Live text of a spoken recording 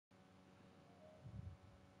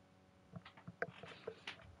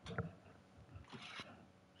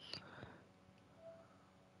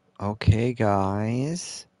Okay,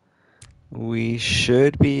 guys. We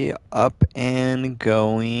should be up and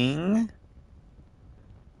going.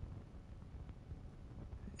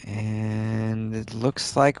 And it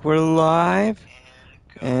looks like we're live.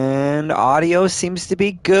 And audio seems to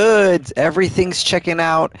be good. Everything's checking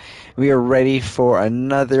out. We are ready for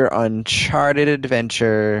another Uncharted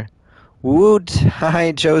adventure. Woot!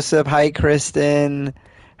 Hi, Joseph. Hi, Kristen.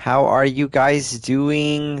 How are you guys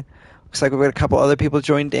doing? Looks like we've got a couple other people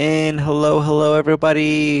joined in. Hello,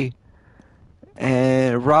 everybody.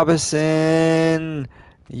 And Robinson,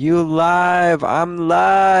 you live. I'm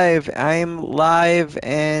live. I'm live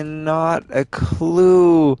and not a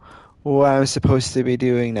clue what I'm supposed to be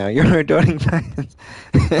doing now. You're doing fans.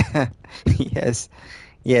 Yes.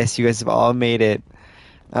 Yes, you guys have all made it.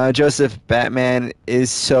 Joseph, Batman is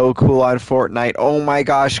so cool on Fortnite. Oh my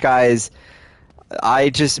gosh, guys. I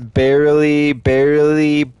just barely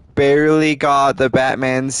got the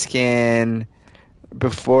Batman skin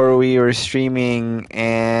before we were streaming,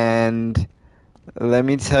 and let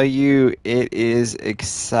me tell you, it is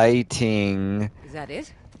exciting. Is that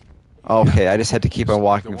it? Okay, I just had to keep on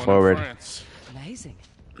walking forward. Amazing.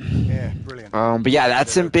 Yeah, brilliant. But yeah,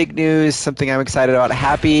 that's some big news, something I'm excited about.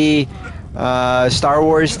 Happy Star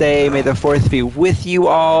Wars Day. May the 4th be with you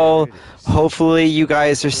all. Hopefully you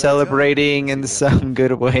guys are celebrating in some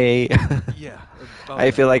good way. Yeah. I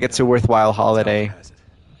feel like it's a worthwhile holiday.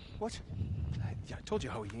 What? Yeah, I told you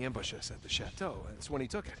how he ambushed us at the chateau. That's when he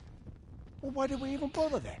took it. Well, why did we even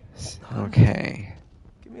bother then? Okay.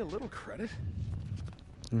 Give me a little credit.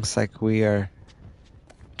 Looks like we are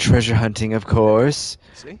treasure hunting, of course.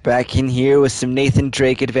 See? Back in here with some Nathan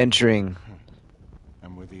Drake adventuring.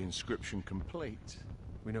 And with the inscription complete,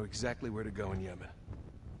 We know exactly where to go in Yemen.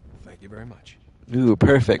 Thank you very much. Ooh,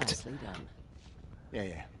 perfect. Nicely done.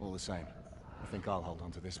 yeah, all the same. I think I'll hold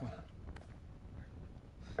on to this one.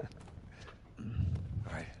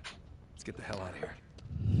 All right, let's get the hell out of here.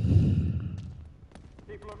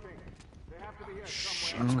 Keep looking. They have to be here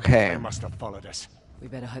somewhere. Okay. They must have followed us. We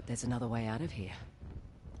better hope there's another way out of here.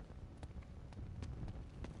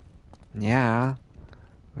 Yeah.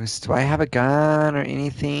 Do I have a gun or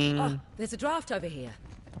anything? Oh, there's a draft over here.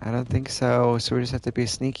 I don't think so, so we just have to be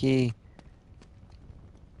sneaky.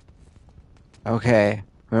 Okay.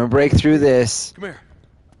 We're gonna break through this. Come here.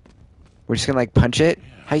 We're just gonna like punch it.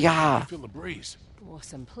 Hiya! Feel the breeze.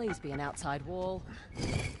 Awesome. Please be an outside wall.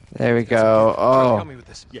 There we go. Charlie, help Oh. me with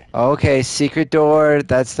this. Yeah. Okay, secret door.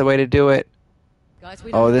 That's the way to do it. Guys,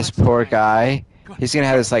 we don't Oh, have this much poor time. guy. He's gonna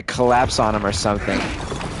have this like collapse on him or something.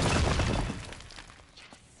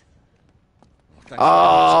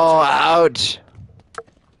 Oh, ouch.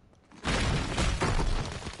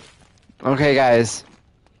 Okay, guys.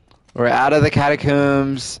 We're out of the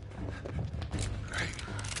catacombs.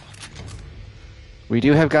 We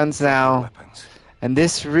do have guns now. Weapons. And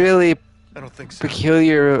this really I don't think so.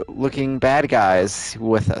 peculiar looking bad guys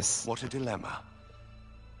with us. What a dilemma.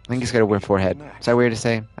 I think he's got a weird forehead. Is that weird to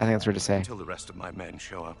say? I think that's weird to say. Until the rest of my men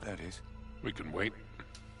show up, that is. We can wait.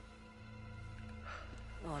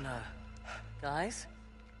 Oh no. Guys?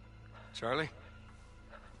 Charlie?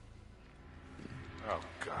 Oh,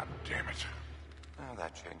 God damn it. Oh,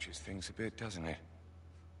 that changes things a bit, doesn't it?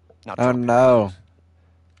 Now Oh drop it. no.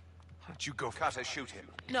 Why don't you go? Carter, shoot him.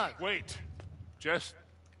 No. Wait. Just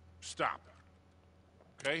stop.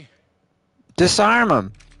 Okay? Disarm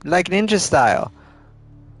him. Like ninja style.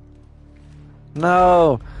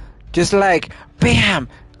 No. Just like, bam!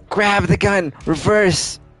 Grab the gun.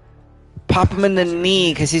 Reverse. Pop him in the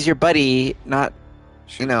knee because he's your buddy, not,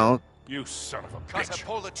 you know. You son of a Carter, bitch.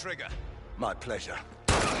 pull the trigger. My pleasure.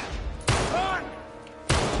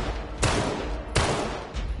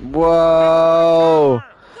 Whoa.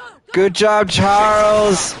 Good job,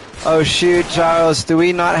 Charles. Oh, shoot, Charles. Do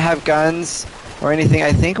we not have guns or anything?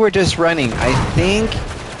 I think we're just running. I think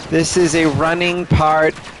this is a running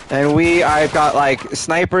part. And I've got like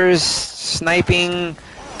snipers, sniping,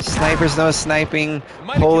 snipers, no sniping.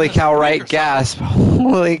 Holy cow, right gasp.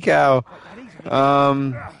 Holy cow.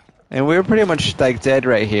 And we're pretty much like dead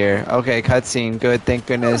right here. Okay, cutscene. Good, thank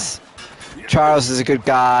goodness. Charles is a good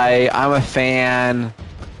guy. I'm a fan.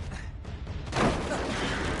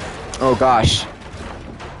 Oh gosh.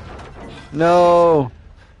 No.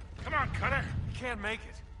 Come on, Cutter. You can't make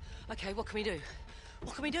it. Okay, what can we do?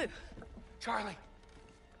 What can we do? Charlie.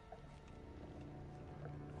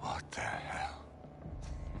 What the hell?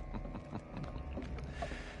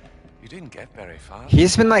 You didn't get very far.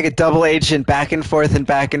 He's been like a double agent back and forth and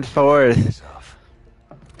back and forth.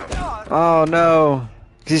 Oh no.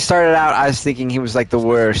 'Cause he started out, I was thinking he was like the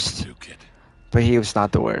worst. You kid. But he was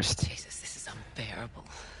not the worst. Jesus, this is unbearable.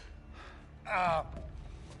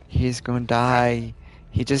 He's gonna die.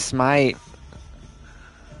 He just might.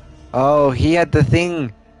 Oh, he had the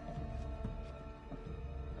thing.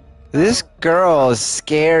 This girl is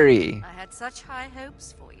scary. I had such high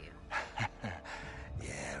hopes for you.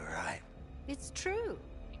 Yeah, right. It's true.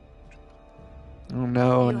 Oh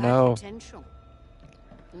no, You had no. potential.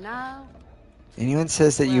 Now, Anyone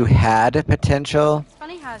says that you had a potential? it's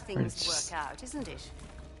funny how things just- work out, isn't it?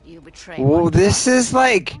 You betray Well, one this trust, is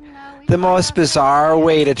like and now we the find most ourselves bizarre here.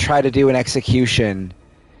 way to try to do an execution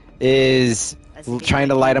is As if trying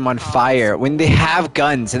to anybody light knew them on cars fire when they have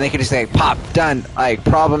guns and they can just like pop, done, like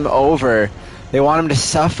problem over. They want them to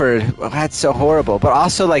suffer. Well, that's so horrible. But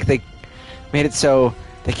also like they made it so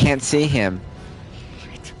they can't see him.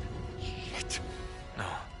 Shit. No.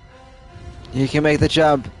 You can make the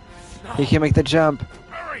jump. You can make the jump.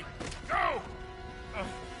 Hurry! Go!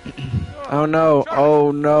 Oh no!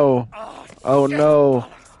 Oh no! Oh no!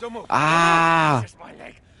 Don't move. Ah! Just my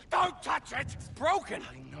leg. Don't touch it! It's broken!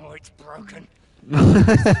 I know it's broken.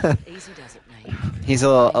 Easy does it, mate. He's a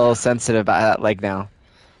little sensitive about that leg now.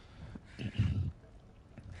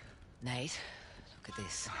 Nate, look at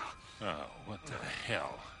this. Oh, what the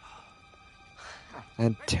hell? A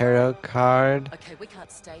tarot card. Okay, we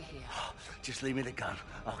can't stay here. Just leave me the gun.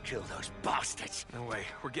 I'll kill those bastards. No way.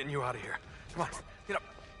 We're getting you out of here. Come on. Get up.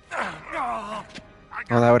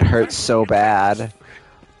 Oh, that would hurt so bad.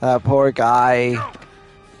 That poor guy.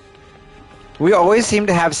 We always seem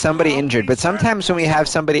to have somebody injured, but sometimes when we have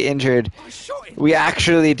somebody injured, we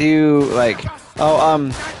actually do like,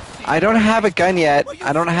 oh, I don't have a gun yet.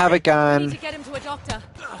 I don't have a We need gun. to get him to a doctor.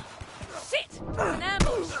 Shit! An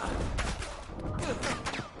ambush!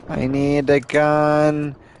 I need a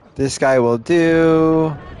gun. This guy will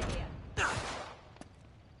do.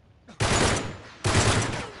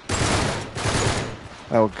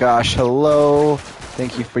 Oh gosh, hello.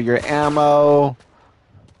 Thank you for your ammo.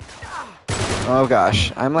 Oh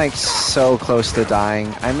gosh, I'm like so close to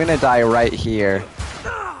dying. I'm gonna die right here.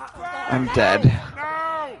 I'm dead.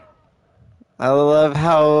 I love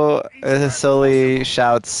how Sully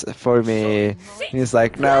shouts for me. He's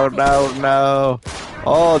like, no, no, no.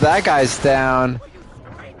 Oh, that guy's down.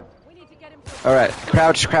 We need to get him to a Alright,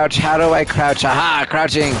 crouch, crouch. How do I crouch? Aha,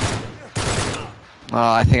 crouching.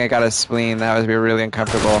 Oh, I think I got a spleen. That would be really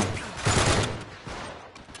uncomfortable.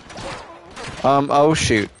 Oh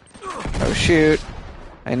shoot. Oh shoot.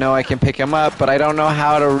 I know I can pick him up, but I don't know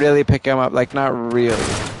how to really pick him up. Like, not really.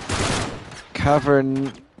 Cover...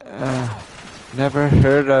 never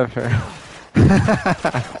heard of her.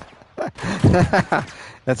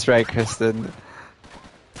 That's right, Kristen.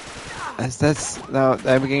 No,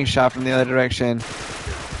 I'm getting shot from the other direction.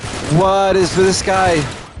 What is for this guy?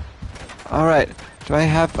 Alright. Do I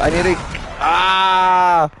have... I need to...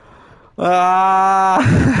 Ah! Ah!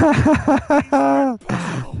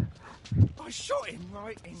 I shot him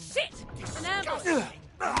right in. shit! An ambush!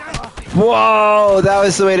 Whoa! That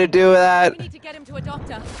was the way to do that. We need to get him to a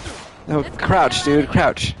doctor. No, crouch, dude.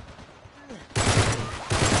 Crouch.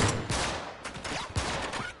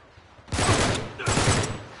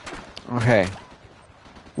 Okay.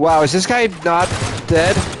 Wow, is this guy not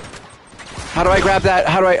dead? How do I grab that?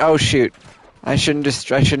 How do I... Oh, shoot. I shouldn't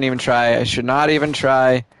even try. I should not even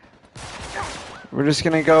try. We're just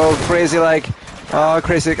gonna go crazy like... Oh,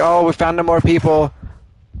 crazy. Oh, we found no more people.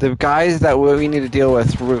 The guys that we need to deal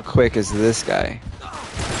with real quick is this guy.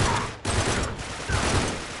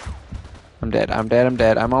 I'm dead. I'm dead. I'm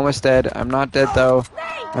dead. I'm almost dead. I'm not dead, though.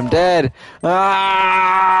 I'm dead.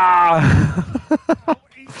 Ah!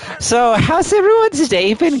 So, how's everyone's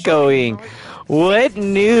day been going? What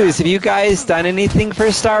news? Have you guys done anything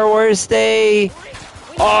for Star Wars Day?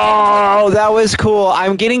 Oh, that was cool.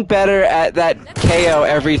 I'm getting better at that KO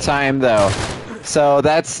every time, though. So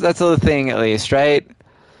that's a thing, at least, right?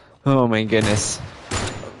 Oh my goodness.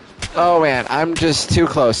 Oh man, I'm just too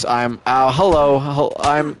close. Hello.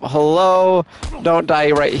 Don't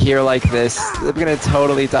die right here like this. I'm gonna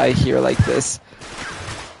totally die here like this.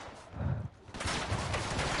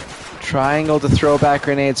 Triangle to throw back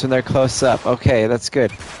grenades when they're close up. Okay, that's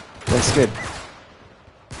good. That's good.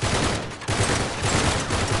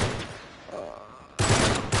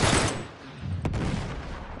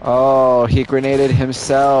 Oh, he grenaded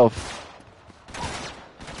himself.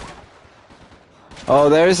 Oh,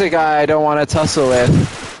 there's a guy I don't want to tussle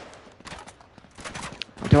with.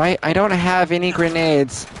 I don't have any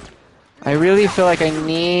grenades. I really feel like I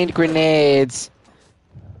need grenades.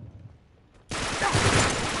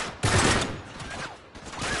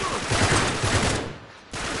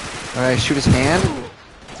 Alright, shoot his hand.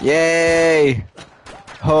 Yay!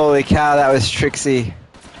 Holy cow, that was tricksy.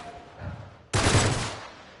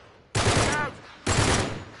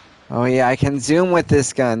 Oh yeah, I can zoom with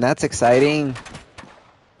this gun. That's exciting.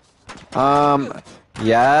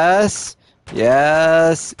 Yes.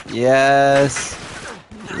 Yes. Yes.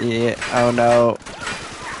 Yeah. Oh no.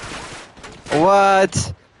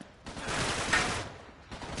 What?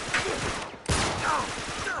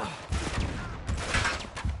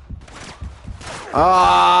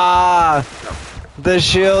 Ah! The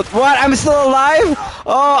shield. What? I'm still alive?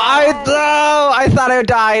 Oh, I thought I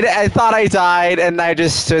died. I thought I died, and I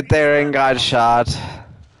just stood there and got shot.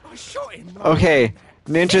 I shot him. Okay,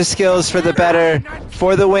 ninja skills for the better,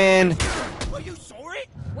 for the win. Well, you saw it.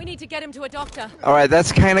 We need to get him to a doctor. All right,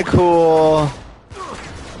 that's kind of cool.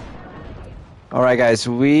 All right, guys,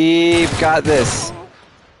 we've got this.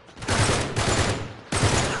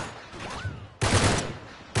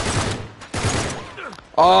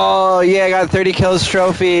 Oh yeah, I got 30 kills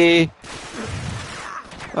trophy.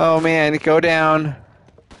 Oh man, go down.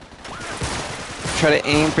 Try to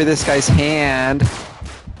aim for this guy's hand.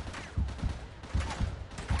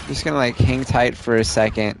 Just gonna like hang tight for a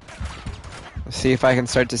second. See if I can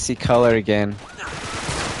start to see color again.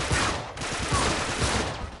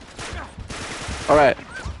 Alright.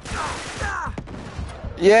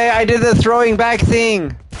 Yay, I did the throwing back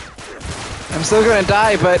thing! I'm still gonna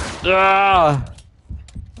die, but...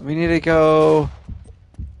 we need to go...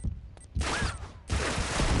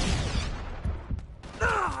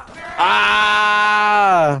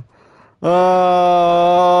 Ah!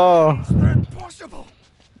 Oh! Impossible.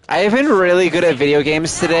 I've been really good at video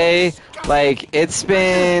games today. Like, it's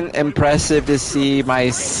been impressive to see my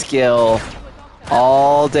skill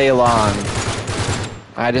all day long.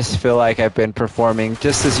 I just feel like I've been performing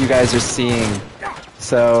just as you guys are seeing.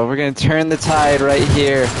 So, we're gonna turn the tide right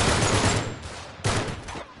here.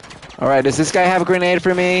 Alright, does this guy have a grenade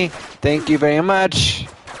for me? Thank you very much.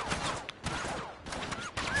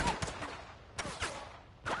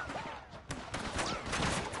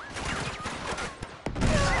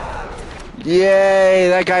 Yay,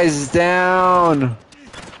 that guy's down.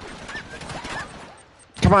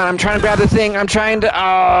 Come on, I'm trying to grab the thing. I'm trying to...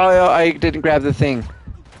 Oh, I didn't grab the thing.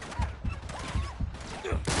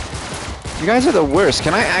 You guys are the worst.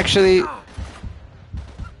 Can I actually...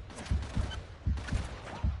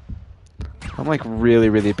 I'm like really,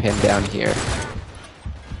 really pinned down here.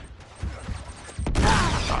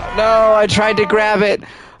 No, I tried to grab it.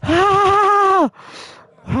 Ah!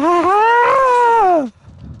 Ah!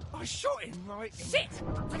 I shot him right. Shit!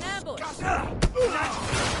 An ambush!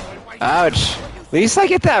 Ouch. At least I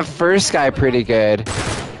get that first guy pretty good. Get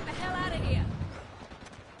the hell out of here!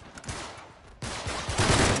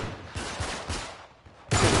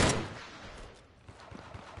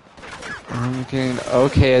 I'm getting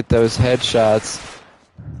okay at those headshots.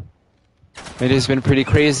 It has been pretty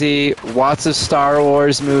crazy. Lots of Star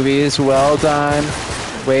Wars movies. Well done.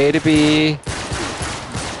 Way to be.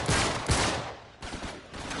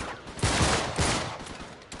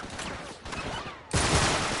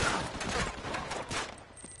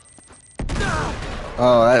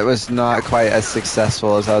 Oh, that was not quite as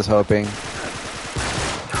successful as I was hoping.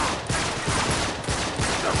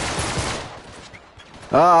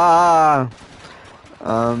 Ah!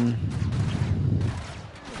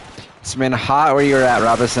 It's been hot where you're at,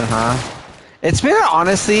 Robinson, huh? It's been,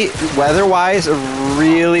 honestly, weather-wise, a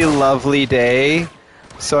really lovely day.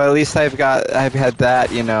 So at least I've had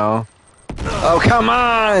that, you know. Oh, come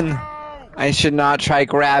on! I should not try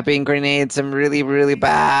grabbing grenades. I'm really, really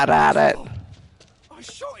bad at it. I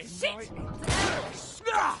shot him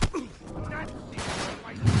right.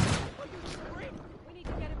 We need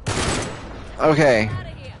to get him Okay. out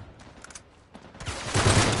of here!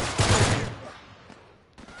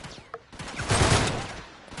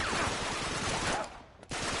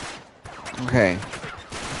 Okay.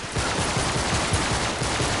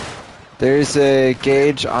 There's a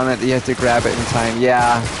gauge on it that you have to grab it in time.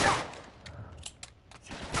 Yeah.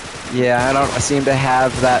 Yeah, I don't seem to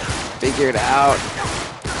have that figured out.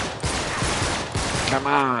 Come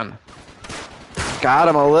on. Got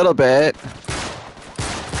him a little bit.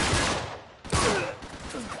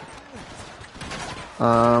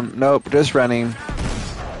 Nope, just running.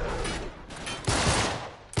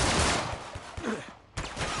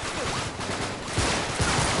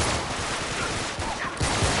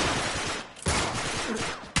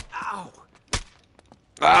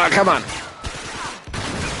 Ah, come on.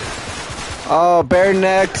 Oh, bare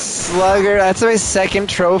neck slugger. That's my second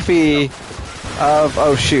trophy of...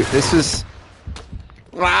 Oh, shoot. This was...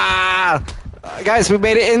 Ah! Guys, we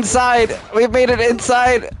made it inside. We made it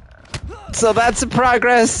inside. So that's a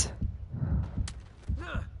progress.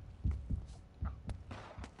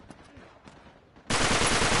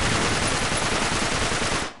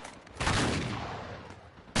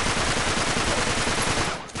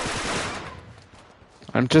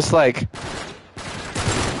 I'm just like...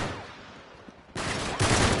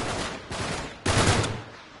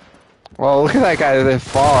 Well, look at that guy that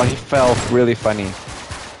fall. He fell really funny.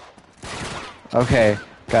 Okay,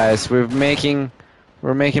 guys, we're making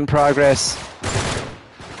progress.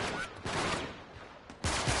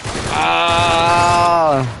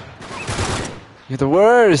 Ah! You're the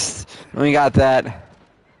worst. We got that.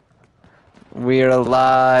 We're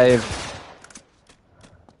alive.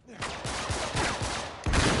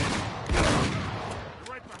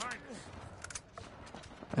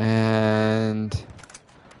 And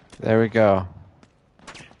there we go.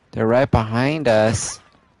 They're right behind us.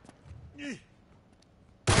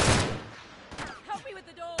 Help me with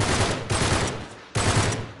the door.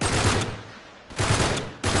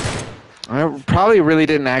 I probably really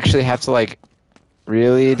didn't actually have to like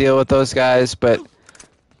really deal with those guys, but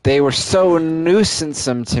they were so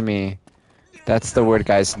nuisance-some to me. That's the word,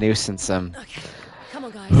 guys, nuisance-some. Okay, come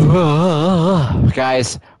on, guys.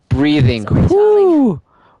 Guys, breathing. Sorry, Whoo!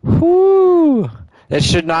 Whoo! That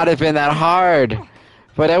should not have been that hard,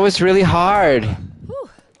 but it was really hard. Whew.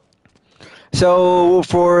 So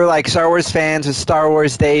for like Star Wars fans, with Star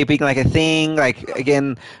Wars Day being like a thing, like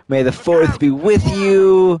again, May the 4th be with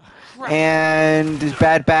you, and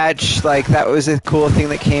Bad Batch, like that was a cool thing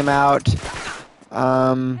that came out.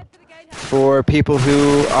 For people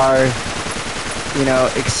who are, you know,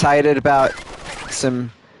 excited about some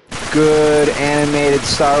good animated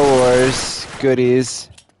Star Wars goodies.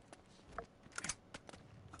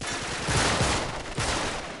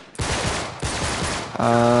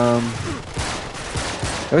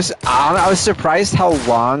 I was surprised how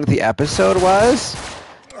long the episode was.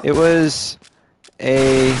 It was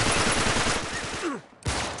a, you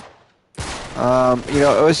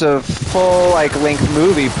know, it was a full like length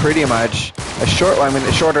movie, pretty much. A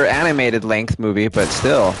shorter animated length movie, but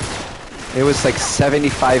still, it was like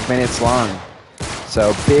 75 minutes long.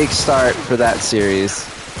 So big start for that series.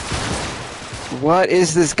 What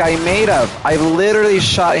is this guy made of? I literally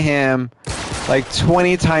shot him like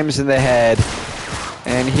 20 times in the head,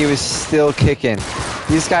 and he was still kicking.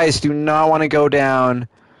 These guys do not want to go down.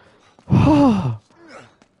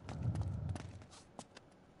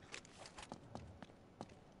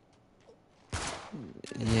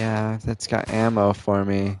 Yeah, that's got ammo for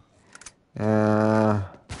me. That's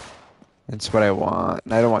what I want.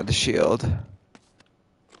 I don't want the shield.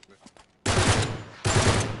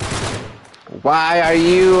 Why are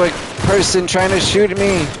you a person trying to shoot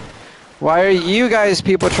me? Why are you guys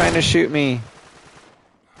people trying to shoot me?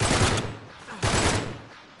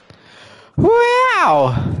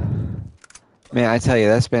 Wow! Man, I tell you,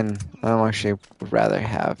 that's been... I actually would rather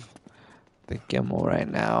have the gimbal right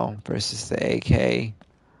now versus the AK.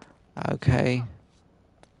 Okay.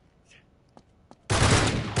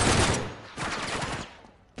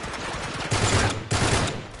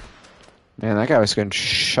 Man, that guy was going to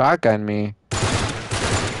shotgun me.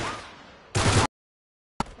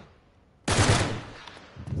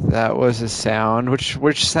 That was a sound.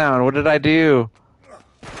 Which sound? What did I do?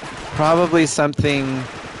 Probably something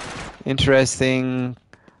interesting.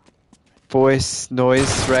 Voice,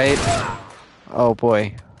 noise, right? Oh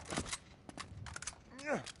boy.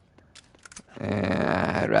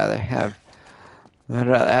 I'd rather have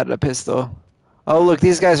a pistol. Oh look,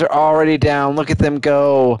 these guys are already down. Look at them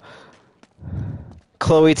go.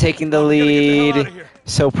 Chloe taking the lead.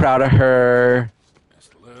 So proud of her.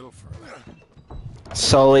 Just a little further.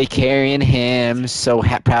 Sully carrying him. So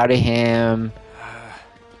proud of him.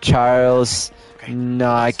 Charles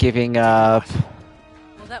not giving up.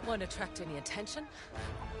 Well, that won't attract any attention.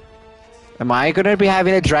 Am I gonna be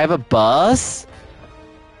having to drive a bus?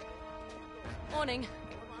 Morning.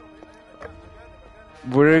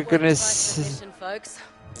 We're gonna Mission, folks.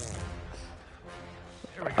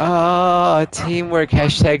 oh, teamwork,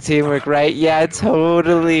 hashtag teamwork, right? Yeah,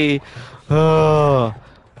 totally. Oh.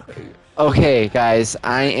 Okay, guys,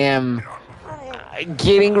 I am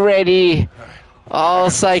getting ready, all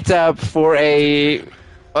psyched up for a,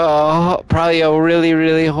 probably a really,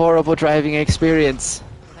 really horrible driving experience. Here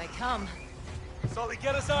they come. Sully,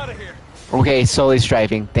 get us out of here. Okay, Sully's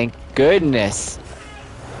driving. Thank goodness.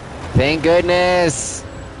 Thank goodness.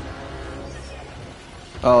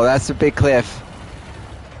 Oh, that's a big cliff.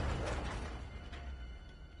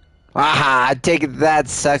 Aha, take that,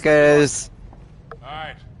 suckers.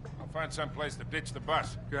 Alright, I'll find some place to ditch the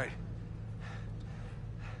bus. Great.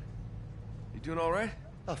 You doing all right?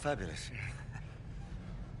 Oh, fabulous.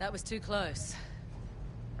 That was too close.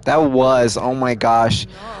 That was, oh my gosh.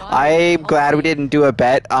 I'm glad we didn't do a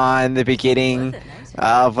bet on the beginning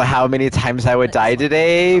of how many times I would die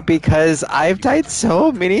today, because I've died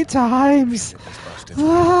so many times. That's right.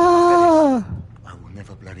 Ah. I will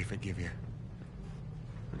never bloody forgive you.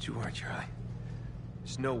 Don't you worry, Charlie.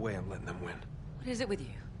 There's no way I'm letting them win. What is it with you?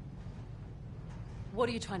 What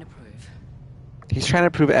are you trying to prove? He's trying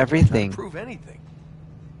to prove I'm trying everything. to prove anything.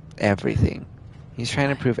 Everything. He's trying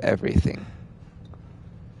to prove everything.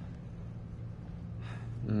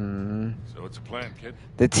 So what's the plan, kid?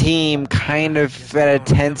 The team kind of at a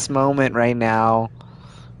tense moment right now.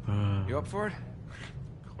 You up for it?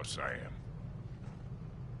 Of course I am.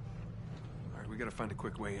 All right, we gotta find a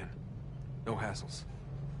quick way in. No hassles.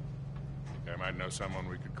 Think I might know someone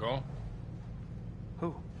we could call?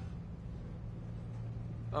 Who?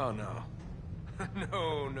 Oh, no.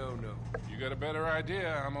 No. You got a better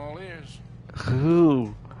idea, I'm all ears.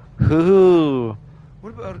 Who? Who? What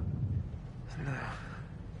about... No.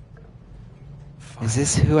 Is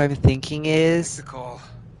this who I'm thinking Make is? the call.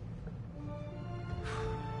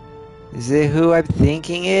 Is it who I'm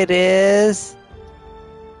thinking it is?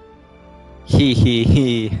 Hee hee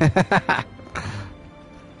hee.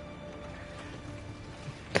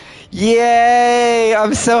 Yay!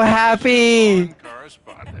 I'm so happy!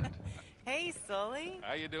 Correspondent. Hey, Sully.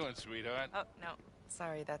 How you doing, sweetheart? Oh, no.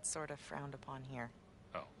 Sorry, that's sort of frowned upon here.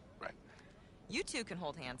 Oh, right. You two can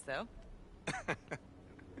hold hands, though.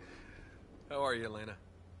 How are you, Elena?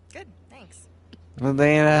 Good, thanks.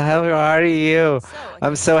 Elena, how are you? So,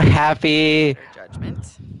 I'm so happy. Your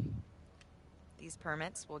judgment. These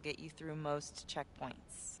permits will get you through most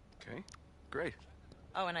checkpoints. Okay, great.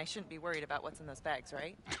 Oh, and I shouldn't be worried about what's in those bags,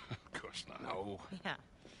 right? Of course not. No. Yeah.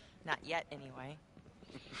 Not yet, anyway.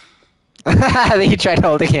 He tried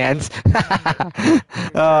holding hands.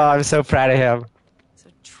 Oh, I'm so proud of him. So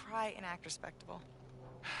try and act respectable.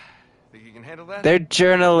 Think you can handle that? They're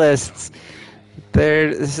journalists.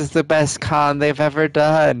 This is the best con they've ever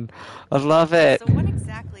done. I love it. So what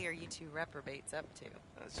exactly are you two reprobates up to?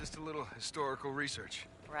 It's just a little historical research.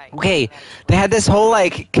 Right. Okay, That they had this whole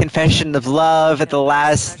explains- like confession of love at the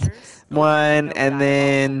last Treasures? one, No and diabolical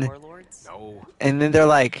then warlords? No. they're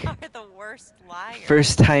like You're the worst liar.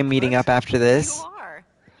 first time meeting up after this. You are.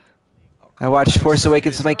 I watched Force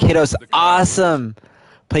Awakens with my kiddos. Awesome.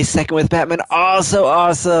 Play second with Batman. Also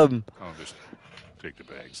awesome. I'll just take the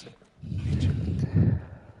bags.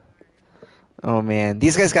 Oh man,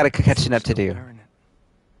 these guys got catching up to do.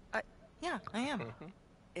 Yeah, I am.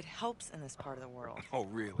 It helps in this part of the world. Oh,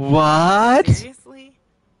 really? What? Seriously?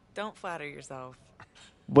 Don't flatter yourself.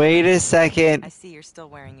 Wait a second. I see you're still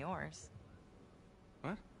wearing yours.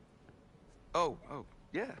 Oh,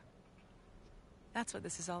 yeah. That's what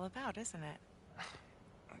this is all about, isn't it?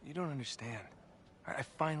 You don't understand. I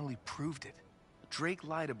finally proved it. Drake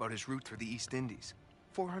lied about his route through the East Indies.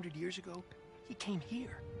 400 years ago, he came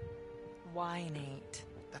here. Why, Nate?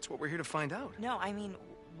 That's what we're here to find out. No, I mean,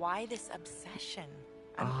 why this obsession?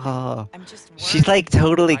 Oh, I'm just worried. she like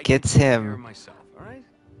totally I can gets take care of him. myself, all right?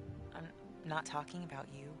 I'm not talking about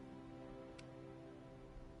you.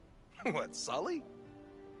 What, Sully?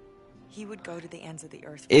 He would go to the ends of the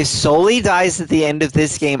earth. If Sully dies at the end of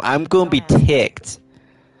this game, I'm going to be ticked.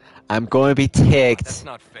 I'm going to be That's ticked.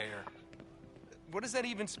 not fair. What is that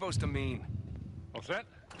even supposed to mean? All set?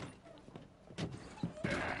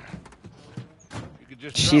 You could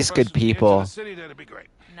just She's drop us good into people. the city, that'd be great.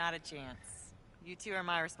 Not a chance. You two are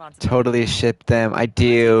my responsibility. Totally ship them. I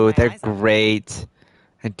do. They're great.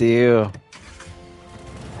 I do.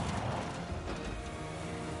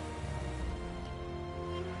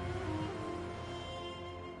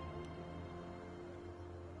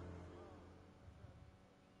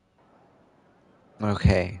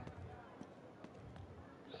 Okay.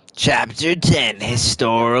 Chapter 10,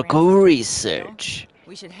 Historical Research.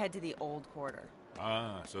 We should head to the old quarter.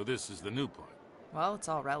 Ah, so this is the new part. Well, it's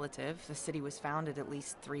all relative. The city was founded at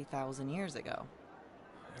least 3,000 years ago.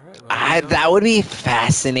 All right, That would be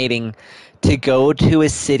fascinating to go to a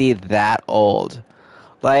city that old.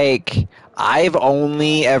 Like, I've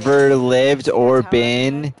only ever lived or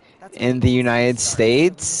been in the United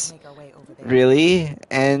States, really,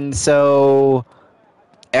 and so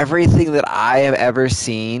everything that I have ever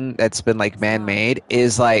seen that's been like man-made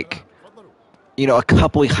is like, you know, a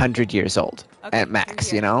couple hundred years old at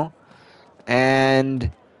max, you know? And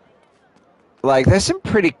like there's some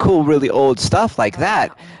pretty cool really old stuff like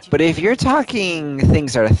that. But if you're talking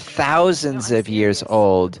things are thousands of years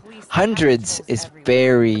old, hundreds is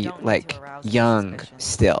very like young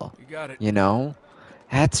still, You got it. you know?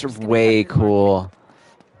 That's way cool.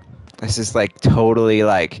 This is like totally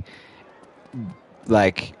like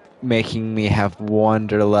making me have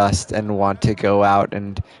wanderlust and want to go out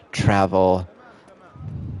and travel.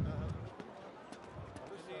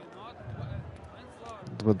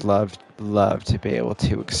 would love to be able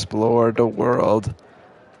to explore the world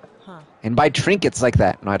Huh. and buy trinkets like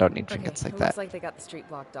that. No, I don't need Okay, trinkets like it that. looks like they got the street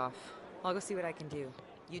blocked off. I'll go see what I can do.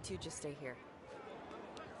 You two just stay here.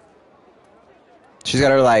 She's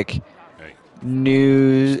got her like Hey,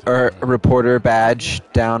 news or reporter badge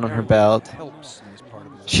down on her belt. Helps in this part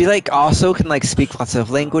of his She like also can like speak lots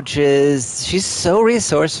of languages. She's so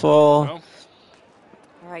resourceful. well,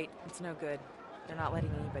 All right, it's no good. They're not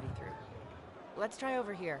letting anybody through. Let's try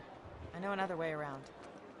over here. I know another way around.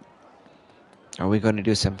 Are we going to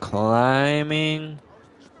do some climbing?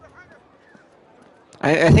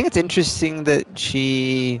 I think it's interesting that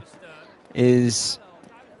she is.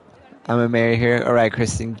 I'm a Mary here. All right,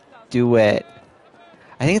 Kristen, do it.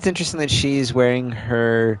 I think it's interesting that she's wearing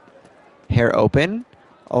her hair open.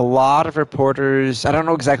 A lot of reporters. I don't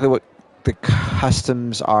know exactly what the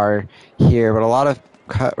customs are here, but a lot of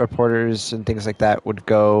reporters and things like that would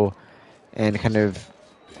go and kind of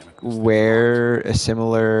damn it, this thing's locked. wear a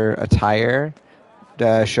similar attire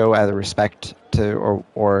to show either respect to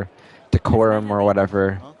or decorum or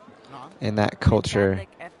whatever ها؟ نعم. in that culture. Like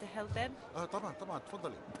F to help them? طبعا طبعا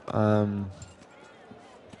تفضلي. Um,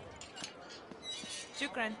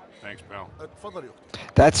 Shukran. Thanks, pal. تفضلي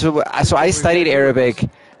أختي. that's so I studied Arabic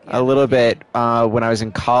a little bit when I was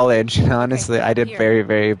in college. Honestly, I did here. very,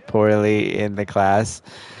 very poorly in the class.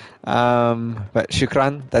 But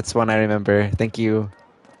shukran, that's one I remember. Thank you.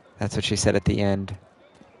 That's what she said at the end.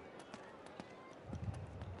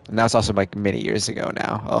 And that was also like many years ago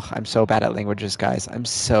now. Oh, I'm so bad at languages, guys. I'm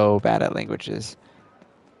so bad at languages.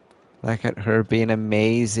 Look at her being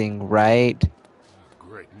amazing, right?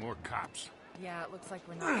 Great, more cops. Yeah, it looks like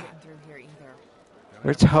we're not getting through here either.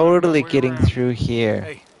 We're totally getting through here.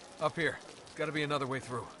 Hey, up here. Gotta be another way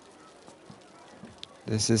through.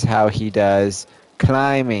 This is how he does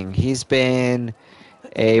climbing. He's been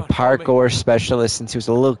a parkour specialist since he was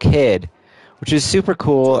a little kid, which is super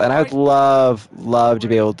cool. And I would love to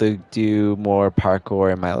be able to do more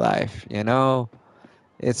parkour in my life. You know,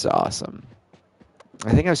 it's awesome.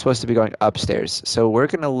 I think I'm supposed to be going upstairs, so we're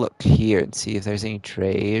gonna look here and see if there's any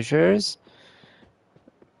treasures,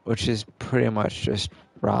 which is pretty much just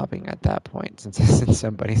robbing at that point since it's in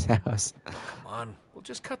somebody's house. Come on, we'll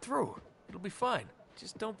just cut through. It'll be fine.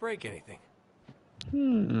 Just don't break anything.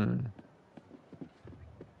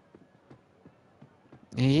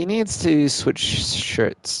 He needs to switch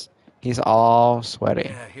shirts. He's all sweaty.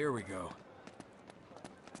 Yeah, here we go.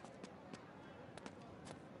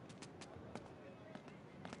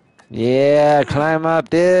 Yeah, climb up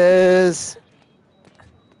this.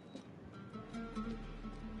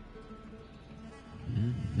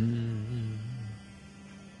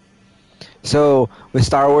 So, with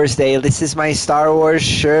Star Wars Day, this is my Star Wars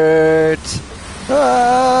shirt.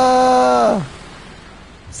 Ah!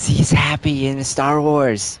 See, he's happy in Star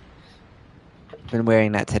Wars. Been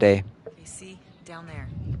wearing that today. You see, down there.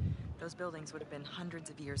 Those buildings would have been hundreds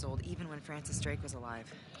of years old, even when Francis Drake was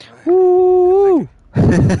alive. Woo!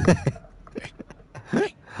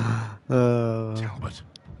 Talbot.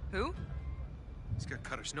 Who? He's got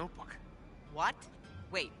Cutter's notebook. What?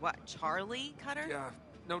 Wait, what? Charlie Cutter? Yeah,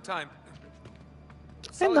 no time.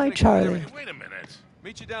 I like Charlie. Hey, wait a minute.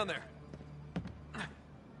 Meet you down there.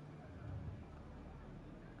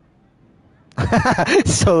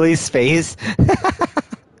 Sully's face.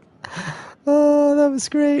 Oh, that was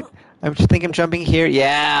great. I think I'm jumping here.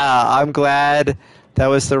 Yeah, I'm glad that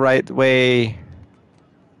was the right way.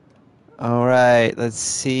 All right, let's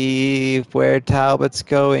see where Talbot's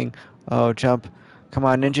going. Oh, jump. Come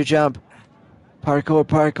on, ninja jump. Parkour,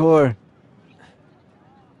 parkour.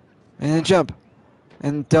 And then jump.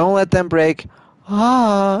 And don't let them break.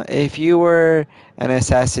 Ah, if you were an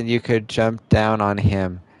assassin, you could jump down on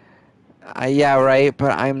him. Yeah, right,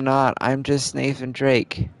 but I'm not. I'm just Nathan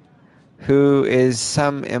Drake, who is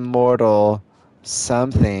some immortal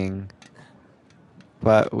something,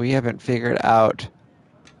 but we haven't figured out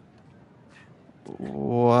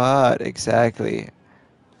what exactly.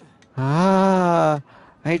 Ah,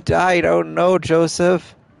 I died. Oh no,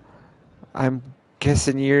 Joseph. I'm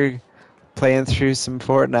guessing you're playing through some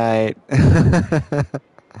Fortnite.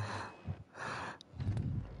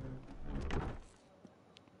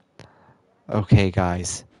 Okay,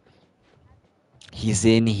 guys. He's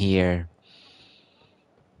in here.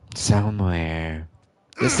 Somewhere.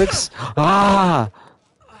 This looks... Ah!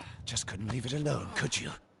 Just couldn't leave it alone, could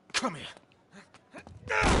you? Come here.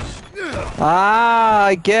 Ah!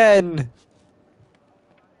 Again!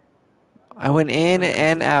 I went in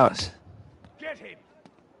and out. Get him.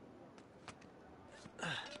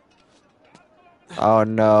 Oh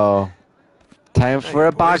no. Time for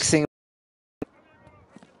a boxing.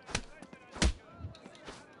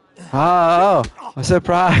 Oh, a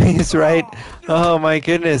surprise, right? Oh my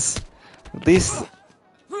goodness. At least.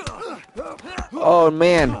 Oh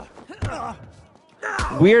man.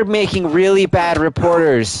 We're making really bad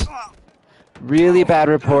reporters. Really bad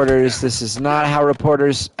reporters. This is not how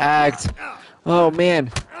reporters act. Oh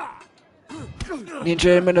man.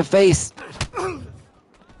 Ninja him in the face.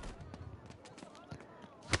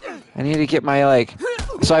 I need to get my like.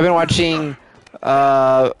 So I've been watching.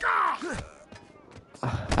 I've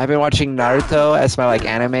been watching Naruto as my like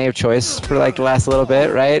anime of choice for like the last little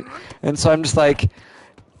bit, right? And so I'm just like,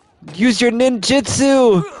 use your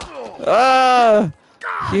ninjutsu. Ah,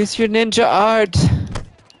 use your ninja art.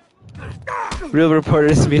 Real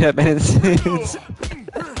reporters meet up innocents.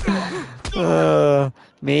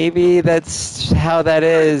 Maybe that's how that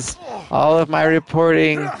is. All of my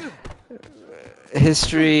reporting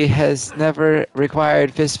history has never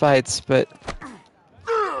required fistfights, but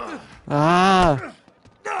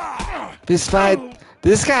fistfight.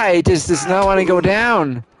 This guy just does not want to go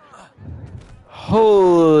down.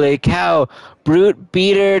 Holy cow! Brute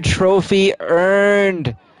Beater trophy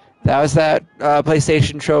earned. That was that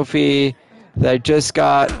PlayStation trophy that I just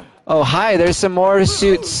got. Oh, hi! There's some more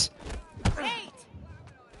suits.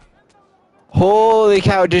 Holy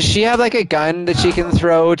cow! Does she have like a gun that she can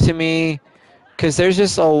throw to me? Because there's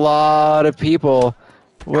just a lot of people.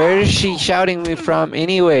 Where is she shouting me from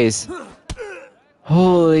anyways?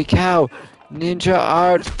 Holy cow. Ninja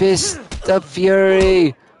art fist of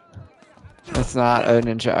fury. That's not a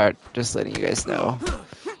ninja art. Just letting you guys know.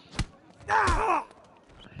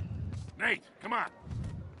 Nate, come on.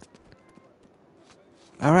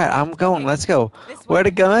 Alright, I'm going. Let's go. Where are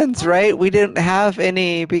the guns, right? We didn't have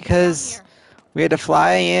any because we had to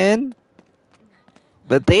fly in.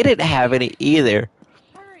 But they didn't have any either.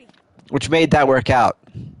 Hurry. Which made that work out.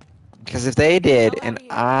 Because if they did and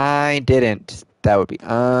I didn't, that would be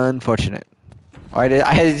unfortunate. Or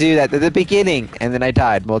I had to do that at the beginning, and then I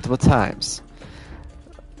died multiple times.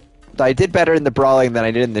 I did better in the brawling than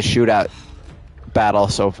I did in the shootout battle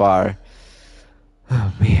so far.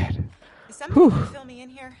 Oh, man. Is somebody going to fill me in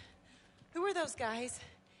here? Who are those guys?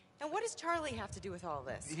 And what does Charlie have to do with all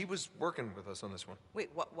this? He was working with us on this one. Wait,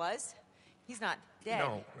 what was? He's not dead.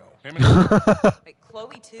 No. Him and Wait,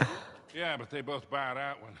 Chloe too? Yeah, but they both bowed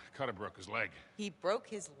out when Cutter broke his leg. He broke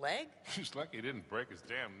his leg? He's lucky he didn't break his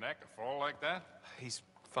damn neck or fall like that. He's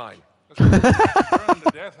fine. Burned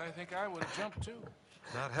to death, I think I would have jumped too.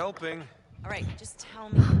 Not helping. All right, just tell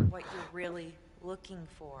me what you're really looking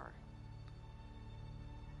for.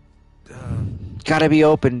 Gotta be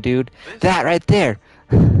open, dude. That right there.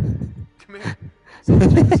 Come here. We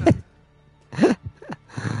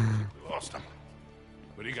lost him.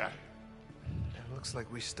 What do you got? It looks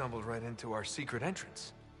like we stumbled right into our secret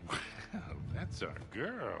entrance. Well, that's our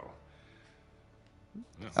girl.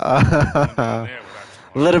 A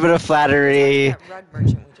little bit of flattery. That rug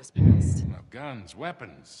merchant we just passed. Guns,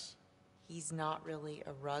 weapons. He's not really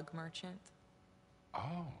a rug merchant.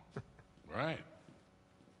 Oh, right.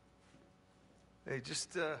 Hey,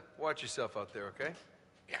 just watch yourself out there, okay?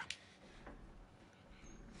 Yeah.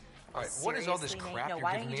 All right, what is all this Seriously, crap Nate? No, you're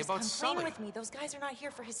why giving don't me you about just come Sully? with me? Those guys are not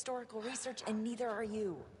here for historical research, and neither are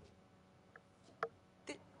you.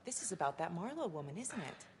 This is about that Marlowe woman, isn't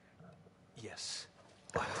it? Yes.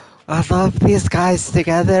 I love these guys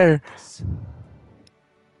together.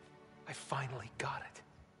 I finally got it.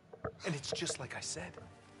 And it's just like I said.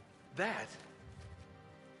 That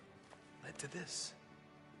led to this.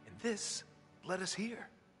 And this led us here.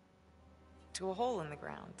 To a hole in the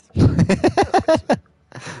ground.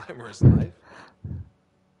 Glamorous life.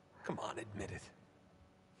 Come on, admit it.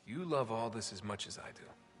 You love all this as much as I do.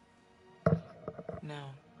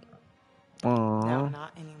 No. Aww. No,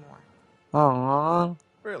 not anymore. Aww.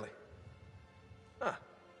 Really? Huh.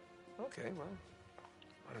 Okay, well,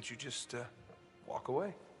 why don't you just walk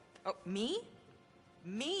away? Oh, me?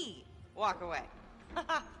 Me walk away.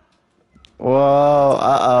 Whoa,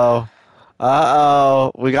 uh-oh.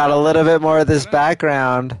 Uh-oh. We got a little bit more of this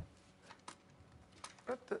background.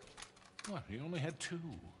 What the? What, he only had two.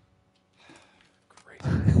 Great.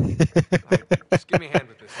 All right, just give me a hand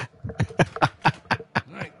with this.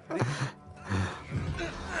 Right.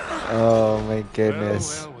 Oh, my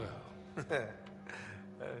goodness. Well.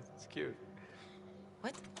 It's cute.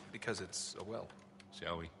 What? Because it's a well.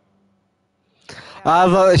 Shall we? I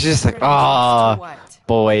love it. It's just like, To oh, what?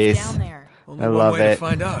 boys. Down there. I love it.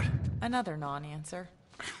 find out. Another non-answer.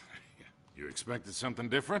 You expected something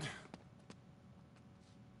different?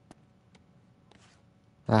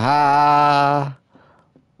 Aha.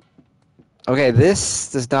 Okay,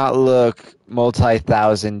 this does not look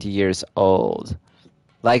multi-thousand years old.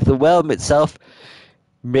 Like the well itself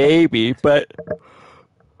Maybe, but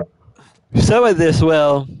some of this,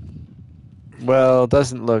 well,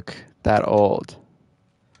 doesn't look that old.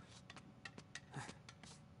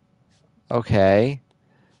 Okay.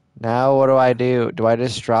 Now what do I do? Do I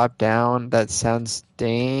just drop down? That sounds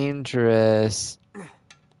dangerous.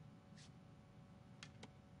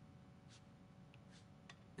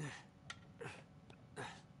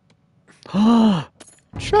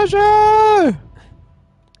 Treasure!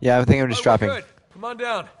 Yeah, I think I'm just dropping. Good. Come on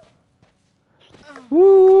down.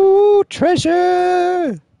 Woo!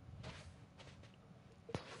 Treasure!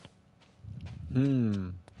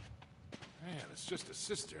 Man, it's just a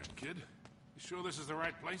cistern, kid. You sure this is the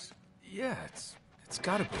right place? Yeah, it's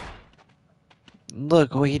gotta be.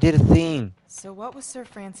 Look, he did a thing. So what was Sir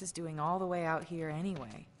Francis doing all the way out here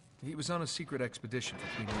anyway? He was on a secret expedition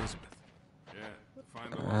for Queen Elizabeth. Yeah, to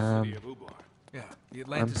find the lost city of Ubar. Yeah, the I'm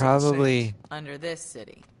Atlantis. probably... Under this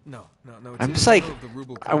city. No. It's I'm in just the like... middle of the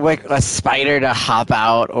Rubel I'm like Colony. a spider to hop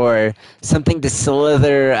out or something to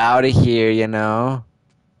slither out of here, you know?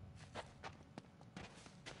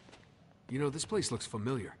 You know, this place looks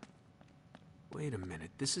familiar. Wait a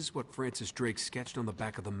minute. This is what Francis Drake sketched on the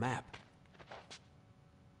back of the map.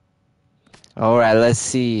 Alright, let's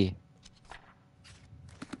see.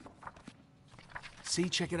 See,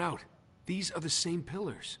 check it out. These are the same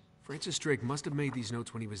pillars. Francis Drake must have made these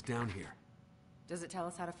notes when he was down here. Does it tell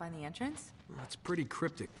us how to find the entrance? Well, it's pretty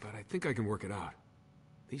cryptic, but I think I can work it out.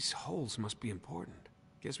 These holes must be important.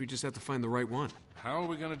 Guess we just have to find the right one. How are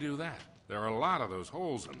we gonna do that? There are a lot of those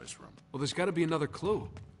holes in this room. Well, there's got to be another clue.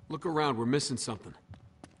 Look around, we're missing something.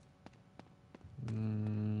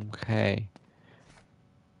 Okay.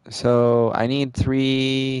 So, I need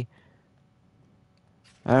 3...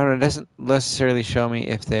 I don't know, it doesn't necessarily show me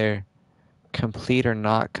if they're complete or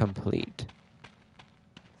not complete.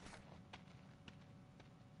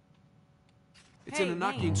 It's Hey, an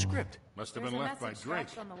Enochian Nate. script. Must have There's been a left by message Drake.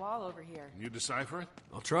 scratched on the wall over here. Can you decipher it?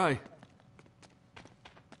 I'll try.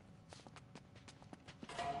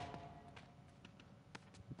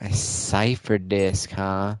 A cipher disc,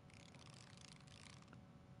 huh?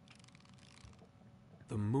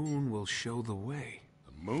 The moon will show the way.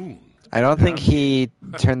 The moon. I don't think he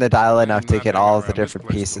turned the dial enough to I'm get not all hanging of the around this different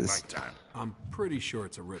place till pieces. nighttime. I'm pretty sure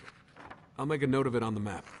it's a riddle. I'll make a note of it on the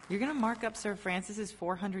map. You're gonna mark up Sir Francis's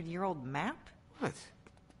 400-year-old map? What?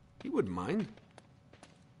 He wouldn't mind.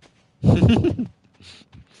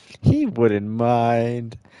 He wouldn't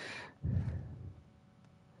mind.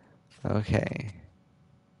 Okay.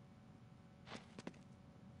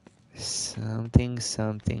 Something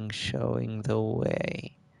showing the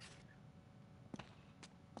way.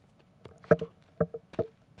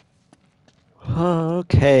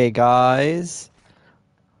 Okay, guys.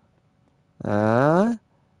 Okay.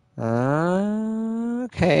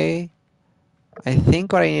 I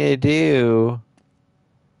think what I need to do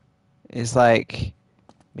is like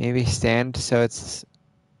maybe stand so it's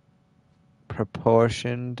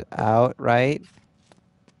proportioned out, right?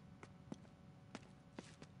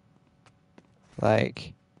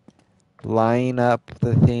 Like line up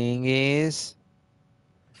the thingies,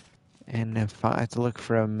 and if I have to look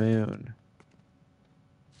for a moon.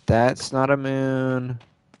 That's not a moon.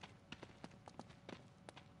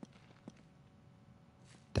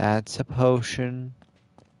 That's a potion.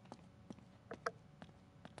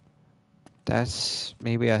 That's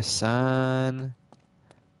maybe a sun.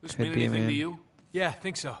 This Could mean be a anything to moon. you? Yeah, I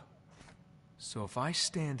think so. So if I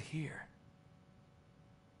stand here...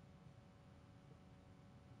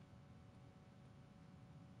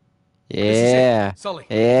 This is it. Yeah. Sully, you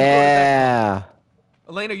go to that Yeah.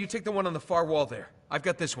 Elena, you take the one on the far wall there. I've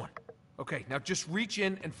got this one. Okay, now just reach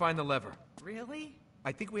in and find the lever. Really?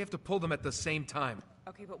 I think we have to pull them at the same time.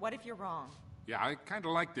 Okay, but what if you're wrong? Yeah, I kind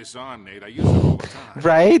of like this on, Nate. I use it all the time.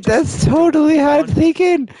 Right? That's totally how I'm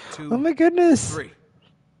thinking. two, Oh my goodness. 3.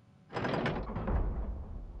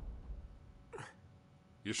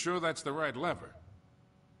 You sure that's the right lever?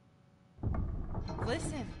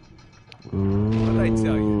 Listen. What did I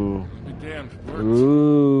tell you? Be damned, it works.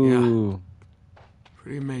 Ooh.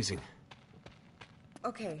 Pretty amazing.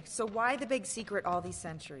 Okay, so why the big secret all these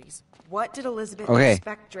centuries? What did Elizabeth Okay.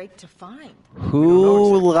 expect Drake to find?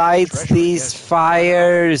 Who lights Treasure, I these guess.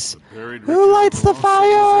 fires? Buried Who riches lights of the all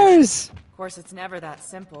civilizations. fires? Of course, it's never that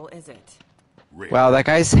simple, is it? Rick. Wow, that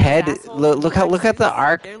guy's head. Assholes Look in look at the black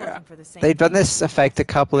arc. suits, they're looking for the same They've done thing. this effect a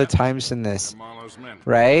couple of times in this, Marlowe's men.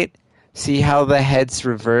 right? See how the head's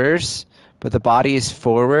reverse, but the body is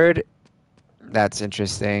forward? That's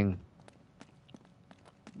interesting.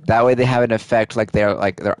 That way they have an effect like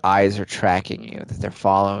their eyes are tracking you, that they're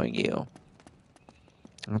following you.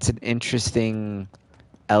 That's an interesting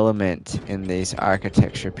element in these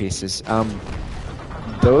architecture pieces.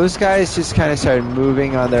 Those guys just kind of started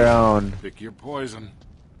moving on their own. Pick your poison.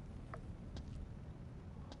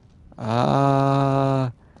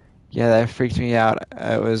 Yeah, that freaked me out.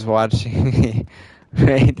 I was watching.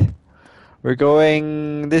 Right, we're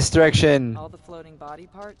going this direction. All the floating body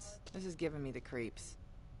parts? This is giving me the creeps.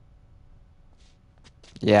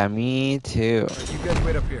 Yeah, me too. You guys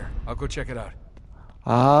wait up here. I'll go check it out.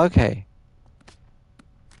 Okay.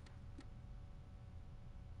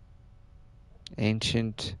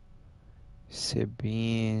 Ancient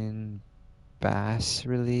Sabine bas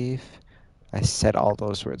relief. I said all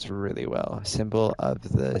those words really well. Symbol of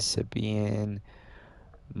the Sabine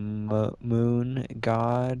moon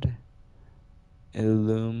god.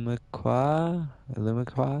 Illumiqua?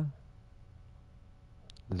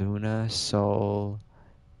 Luna, Sol,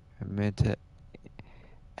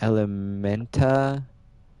 Elementa,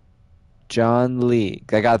 John Lee.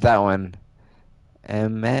 I got that one.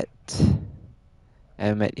 Emmet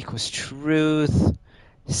equals truth.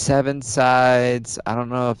 7 sides. I don't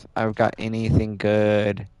know if I've got anything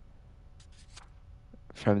good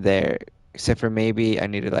from there, except for maybe I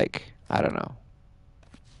need to, like, I don't know.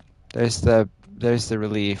 There's the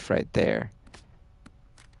relief right there.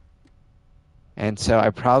 And so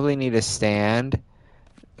I probably need to stand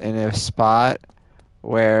in a spot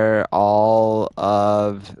where all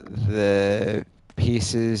of the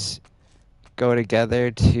pieces go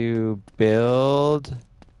together to build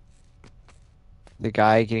the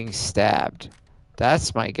guy getting stabbed.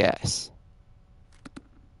 That's my guess.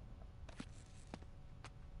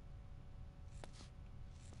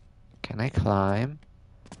 Can I climb?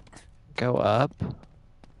 Go up?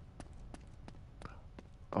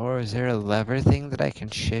 Or is there a lever thing that I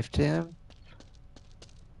can shift him?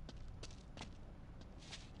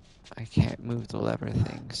 I can't move the lever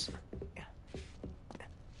things.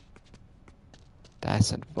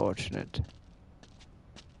 That's unfortunate.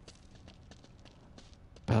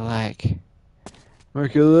 But like,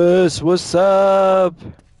 Merculus, what's up?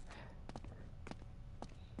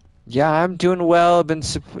 Yeah, I'm doing well. Been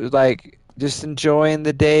like just enjoying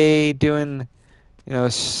the day, doing,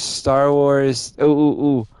 Star Wars.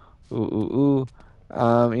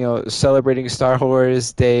 Celebrating Star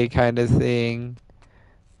Wars Day kind of thing.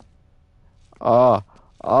 Oh,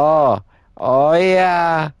 oh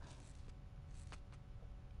yeah.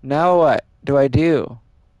 Now what do I do?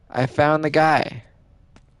 I found the guy.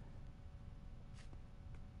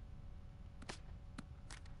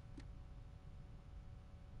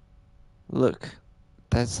 Look,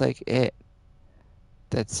 that's like it.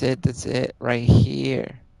 That's it right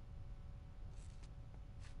here.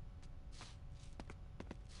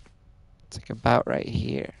 It's like about right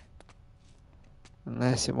here.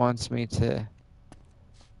 Unless it wants me to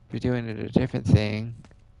be doing it a different thing.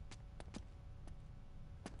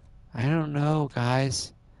 I don't know,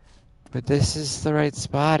 guys. But this is the right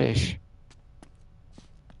spot-ish.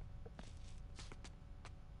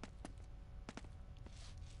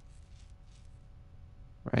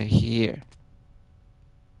 Right here.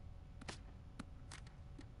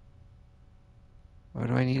 What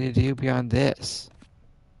do I need to do beyond this?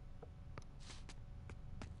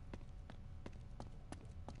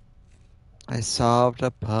 I solved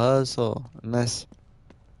a puzzle. Unless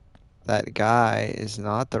that guy is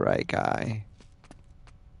not the right guy.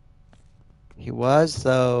 He was,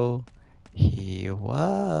 though. He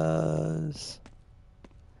was.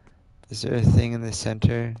 Is there a thing in the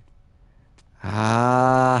center?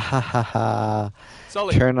 Ah, ha, ha, ha.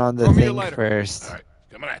 Sully, Turn on the throw me a thing lighter. first. All right,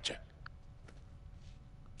 coming at you.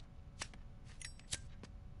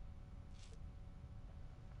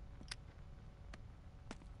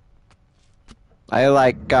 I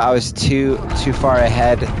was too far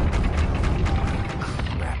ahead.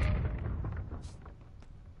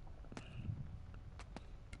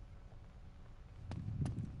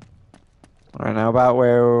 Alright, now about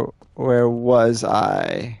where was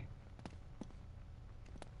I?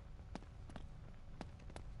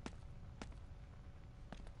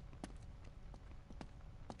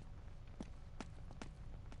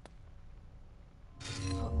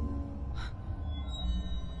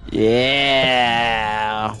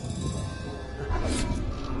 Yeah.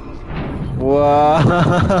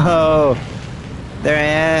 Whoa.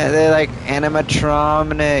 They're like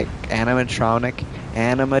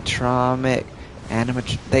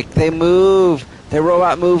they move. They're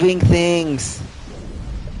robot moving things.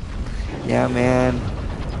 Yeah, man.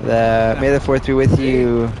 May the fourth be with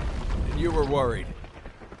you. And you were worried.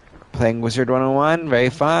 Playing Wizard 101, very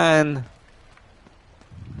fun.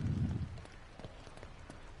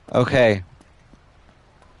 Okay.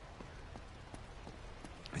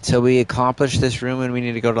 So we accomplished this room and we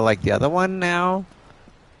need to go to like the other one now?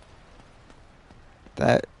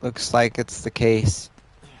 That looks like it's the case.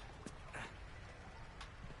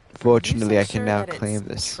 Fortunately, I can now claim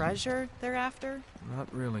this. Treasure they're after?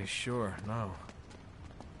 Not really sure, no.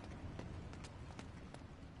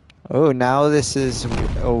 Oh, now this is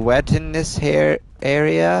wet in this hair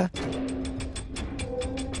area.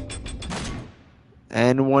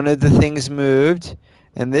 And one of the things moved.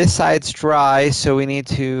 And this side's dry, so we need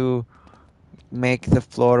to make the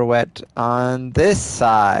floor wet on this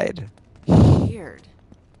side. Weird.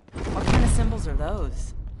 What kind of symbols are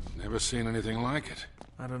those? Never seen anything like it.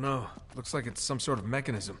 I don't know. Looks like it's some sort of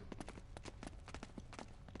mechanism.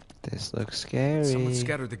 This looks scary. Someone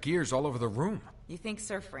scattered the gears all over the room. You think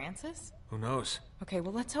Sir Francis? Who knows? Okay,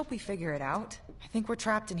 well, let's hope we figure it out. I think we're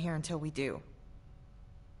trapped in here until we do.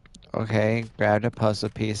 Okay, grab the puzzle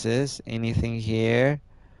pieces. Anything here?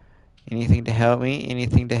 Anything to help me?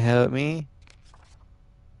 Anything to help me?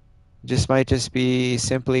 Just might just be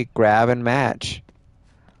simply grab and match.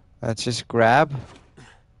 Let's just grab.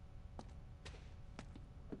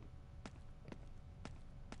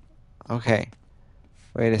 Okay.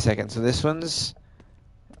 Wait a second. So this one's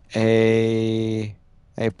a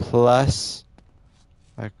plus,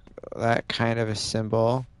 like that kind of a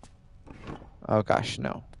symbol. Oh gosh,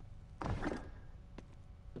 no.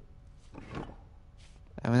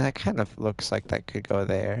 I mean, that kind of looks like that could go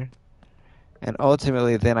there. And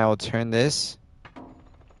ultimately, then I will turn this.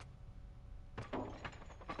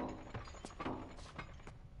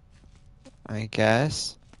 I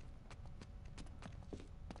guess.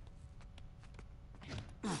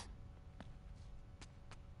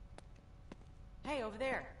 Hey, over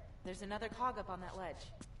there. There's another cog up on that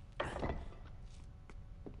ledge.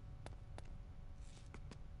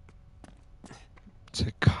 It's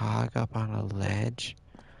a cog up on a ledge?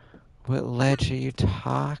 What ledge are you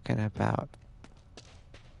talking about?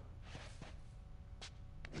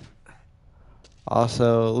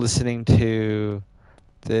 Also, listening to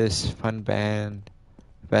this fun band,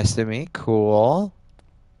 Best of Me, cool.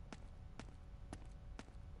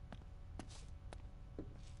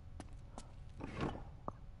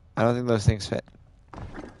 I don't think those things fit.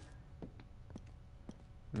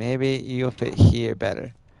 Maybe you'll fit here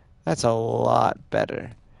better. That's a lot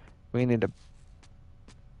better. We need a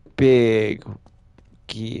big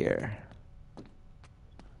gear.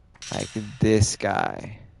 Like this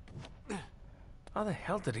guy. How the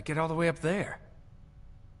hell did it get all the way up there?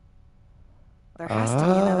 There has to be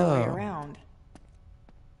another way Oh. around.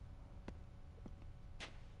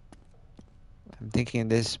 I'm thinking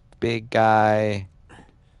this big guy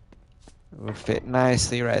will fit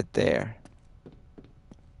nicely right there.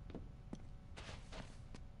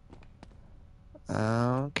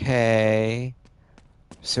 Okay.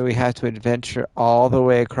 So we have to adventure all the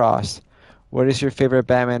way across. What is your favorite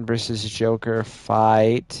Batman versus Joker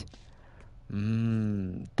fight?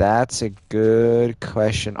 That's a good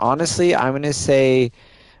question. Honestly, I'm going to say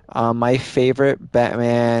my favorite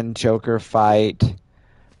Batman Joker fight.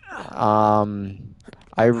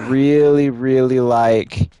 I really, really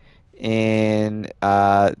like in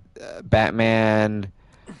Batman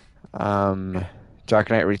Dark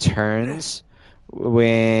Knight Returns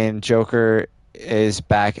when Joker is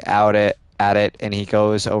back out at it and he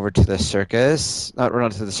goes over to the circus. Not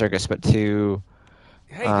to the circus, but to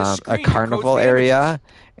Hey, the a screen carnival encodes the area, images.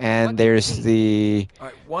 and What? there's the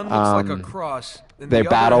Alright, one looks like a cross. And they the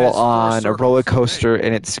battle other has four on a circles. roller coaster,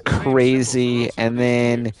 and it's Same symbols crazy. for And these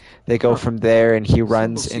then gears. they go from there, and he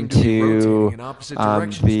runs Symbols seem to be into rotating in opposite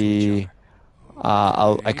directions to each the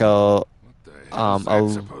other. like a What the hell's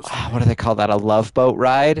that supposed to what do they call that? A love boat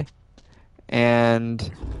ride,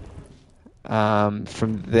 and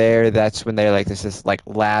from there, that's when they're like this is like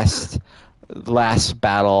last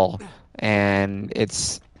battle, and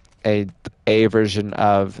it's a version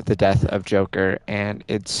of the death of Joker, and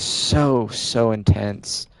it's so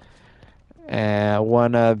intense.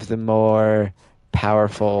 One of the more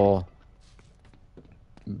powerful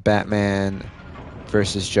Batman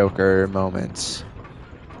versus Joker moments,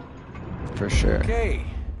 for sure. Okay,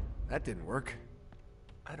 that didn't work.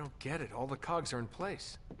 I don't get it. All the cogs are in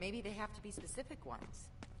place. Maybe they have to be specific ones.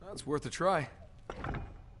 That's worth a try.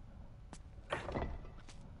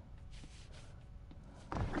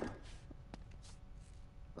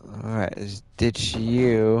 Alright, let's ditch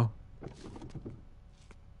you.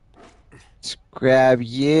 Let's grab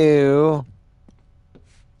you.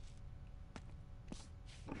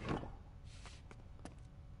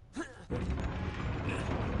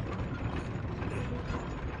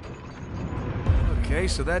 Okay,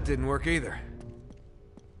 so that didn't work either.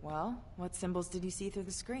 Well, what symbols did you see through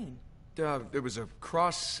the screen? There was a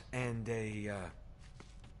cross and a,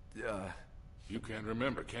 You can't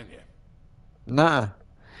remember, can you? Nah.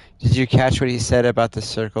 Did you catch what he said about the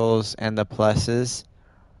circles and the pluses?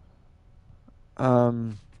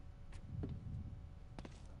 No.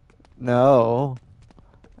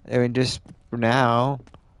 I mean, just now.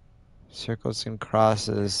 Circles and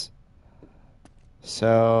crosses.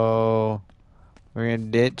 So, we're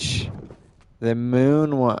gonna ditch the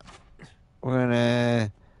moon one. We're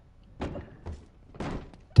gonna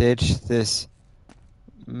ditch this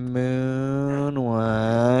moon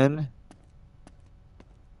one.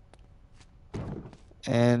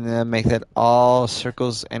 And make that all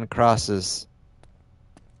circles and crosses.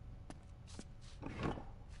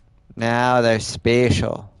 Now they're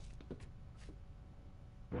spatial.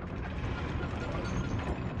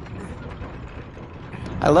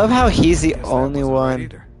 I love how he's the guess that only wasn't right one.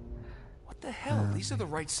 either. What the hell? These are the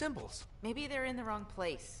right symbols. Maybe they're in the wrong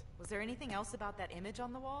place. Was there anything else about that image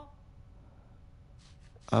on the wall?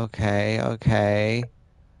 Okay, okay.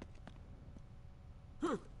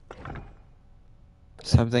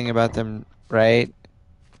 Something about them, right?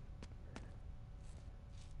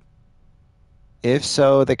 If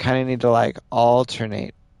so, they kind of need to like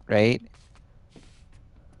alternate, right?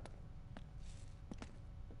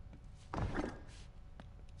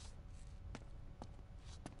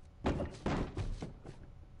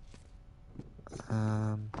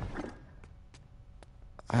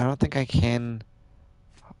 I don't think I can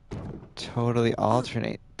totally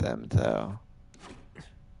alternate them though.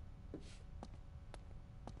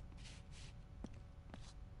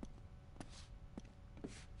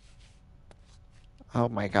 Oh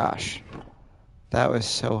my gosh. That was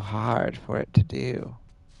so hard for it to do.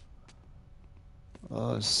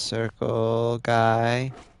 Oh, circle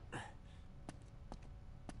guy.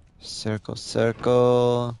 Circle,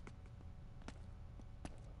 circle.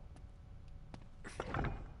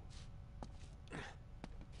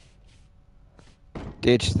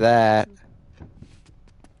 Ditch that.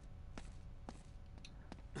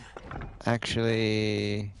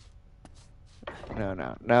 Actually,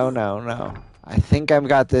 no. I think I've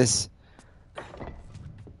got this.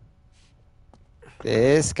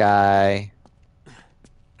 This guy.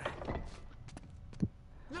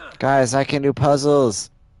 Guys, I can do puzzles.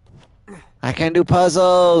 I can do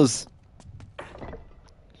puzzles.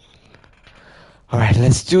 All right,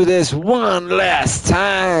 let's do this one last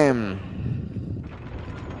time.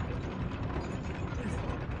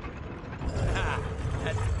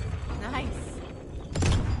 Nice.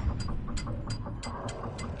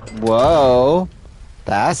 Whoa,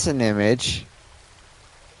 that's an image.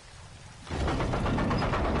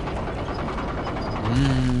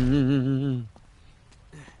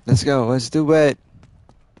 Let's go. Let's do it.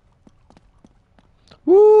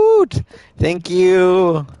 Woot! Thank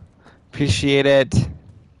you. Appreciate it.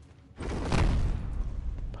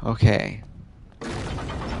 Okay.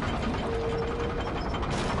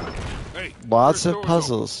 Hey, Lots first of door's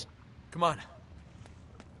puzzles. Come on.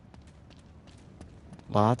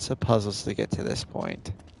 Lots of puzzles to get to this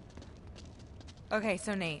point. Okay,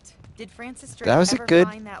 so Nate, did Francis Drake That was a ever good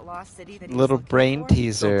find that lost city that he little was looking brain for? Don't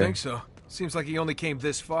teaser. think so. Seems like he only came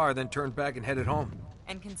this far, then turned back and headed home.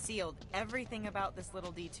 And concealed everything about this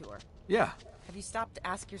little detour. Yeah. Have you stopped to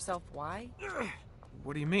ask yourself why?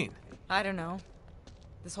 What do you mean? I don't know.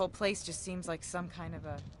 This whole place just seems like some kind of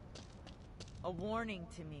a warning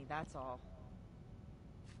to me, that's all.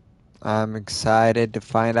 I'm excited to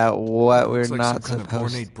find out what we're Looks like not some kind of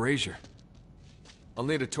supposed ornate brazier. I'll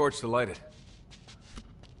need a torch to light it.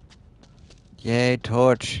 Yay,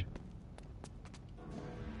 torch.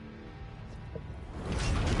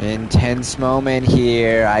 Intense moment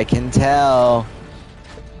here, I can tell.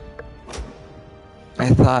 I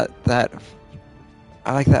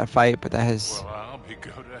like that fight, but that has... Well, I'll be go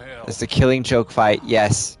to hell. It's the Killing Joke fight,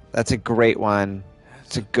 yes. That's a great one.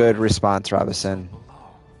 It's a good response, Robinson. Below.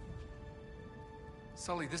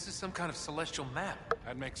 Sully, this is some kind of celestial map.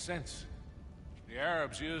 That makes sense. The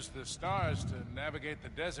Arabs used the stars to navigate the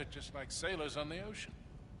desert just like sailors on the ocean.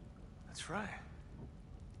 That's right.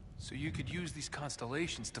 So you could use these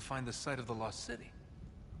constellations to find the site of the lost city.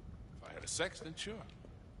 If I had a sextant, sure.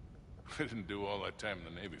 I didn't do all that time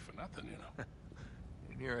in the Navy for nothing, you know.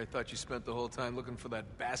 And here I thought you spent the whole time looking for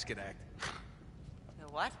that basket act. The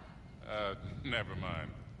what? Never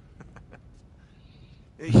mind.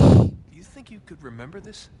 Hey, do you think you could remember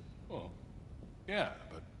this? Well, yeah,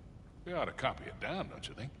 but we ought to copy it down, don't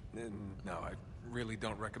you think? No, I really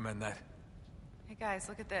don't recommend that. Hey guys,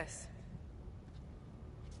 look at this.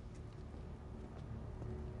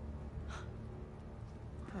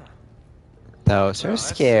 Those are Well, that's,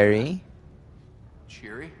 scary.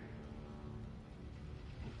 Cheery?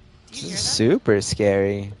 super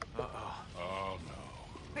scary. Oh no.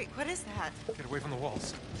 Wait, what is that? Get away from the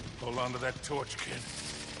walls. Hold on to that torch, kid.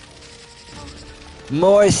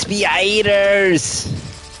 More spiders!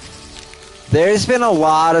 There's been a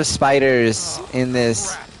lot of spiders in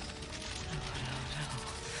this. Crap.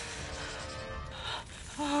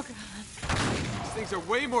 Oh, God. These things are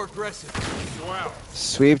way more aggressive. Well,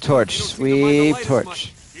 Sweep torch, They don't seem to mind the sweep light as torch.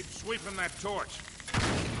 much. keep sweeping that torch.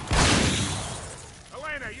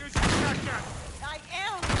 Elena, use your shotgun. I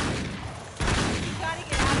am. You gotta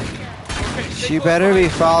get out of here. Okay, stay She close better be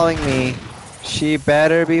behind. following me. She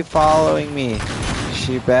better be following me.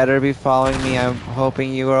 She better be following me. I'm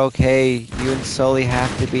hoping you are okay. You and Sully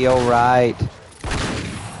have to be alright.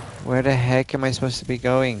 Where the heck am I supposed to be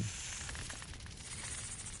going?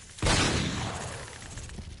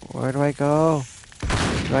 Where do I go?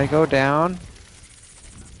 Do I go down?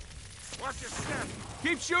 Watch your step.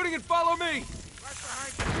 Keep shooting and follow me. Right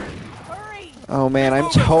behind you, kid. Hurry. Oh man, I'm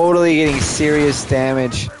moving. totally getting serious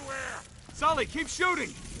damage Everywhere. Sully, keep shooting.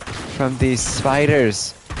 from these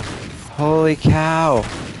spiders. Holy cow.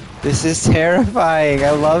 This is terrifying.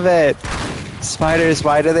 I love it. Spiders,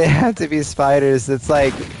 why do they have to be spiders? It's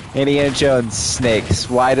like Indiana Jones snakes.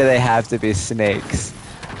 Why do they have to be snakes?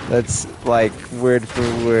 That's like word for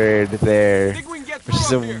word there. Think we can get Which is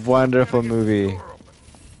through a up here. wonderful movie.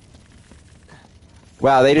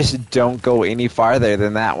 Wow, they just don't go any farther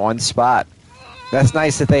than that one spot. That's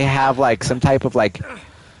nice that they have like some type of like It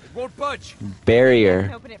won't budge.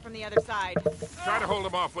 barrier. Open it from the other side. Try to hold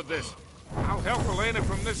him off with this. I'll help Elena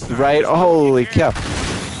from this side. Right? Just do what you Holy can. cow.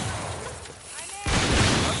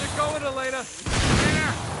 How's it going, Elena?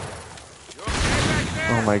 Elena! You okay back there?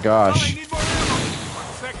 Oh my Sully, I gosh. need more ammo.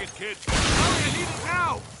 1 second, kid. Sully, I need it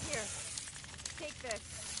now. Here. Take this.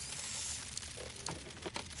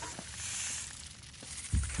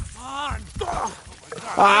 Come on.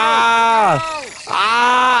 Ah!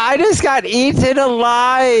 Ah! I just got eaten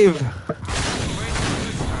alive! Elena from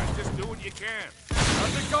this side. Just do what you can.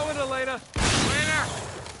 How's it going, Elena? Elena!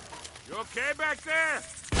 You okay back there?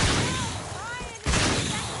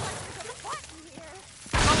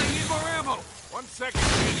 Sully, I need more ammo. 1 second,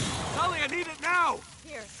 kid. Sully, I need it now.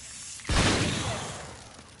 Here.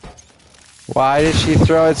 Why did she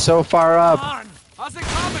throw it so far Come up? on. How's it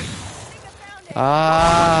coming?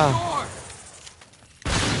 Ah! Door.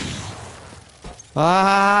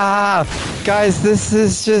 Ah! Guys, this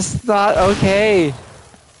is just not okay.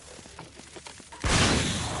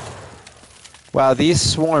 Wow, these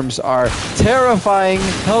swarms are terrifying.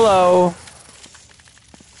 Hello.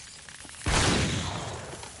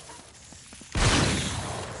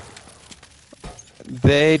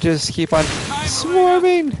 They just keep on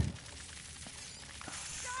swarming.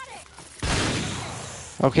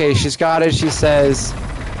 Okay, she's got it, she says.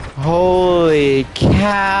 Holy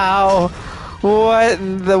cow! What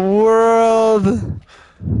in the world?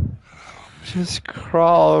 Just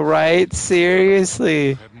crawl, right?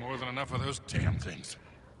 Seriously. Had more than enough of those damn things.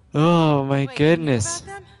 Oh my Wait, goodness. You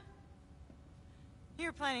knew about them? You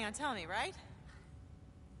were planning on telling me, right?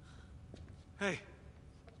 Hey,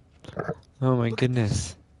 Oh my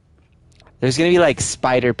goodness. There's gonna be like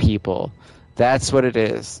spider people. That's what it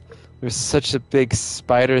is. There's such a big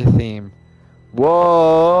spider theme.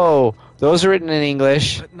 Whoa! Those are written in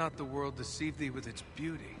English. let not the world deceive thee with its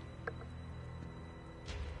beauty.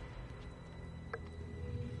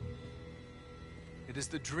 It is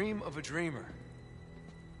the dream of a dreamer.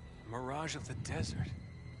 A mirage of the desert.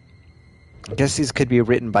 I guess these could be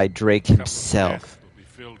written by Drake Cup of himself. death will be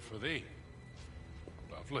filled for thee.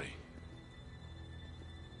 Lovely.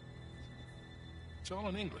 It's all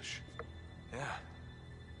in English. Yeah.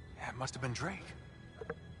 Yeah, it must have been Drake.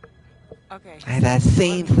 Okay. I had that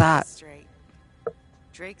same let me get thought. this straight.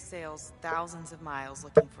 Drake sails thousands of miles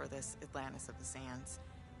looking for this Atlantis of the Sands.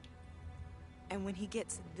 And when he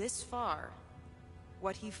gets this far,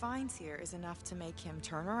 what he finds here is enough to make him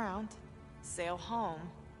turn around, sail home,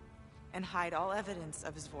 and hide all evidence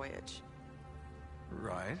of his voyage.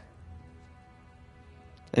 Right.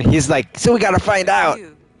 And he's like, so we gotta find out.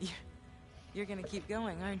 You're gonna keep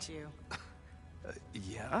going, aren't you?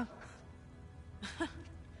 Yeah?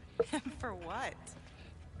 For what?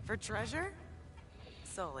 For treasure?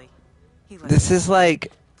 Sully. He lets This me is know.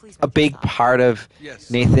 like Please a make big this stop. part of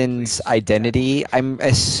Yes. Nathan's please. identity. I'm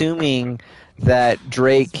assuming that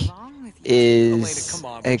Drake What's wrong with you? is Elena, come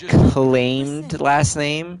on, a we're just- claimed Listen. last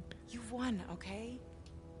name, You won, okay?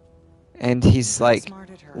 and he's You like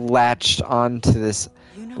outsmarted her. latched onto this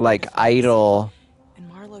You know like how to fix. idol.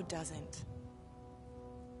 And Marlo doesn't.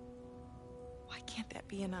 Why can't that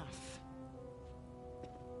be enough?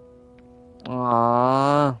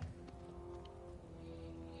 Aww.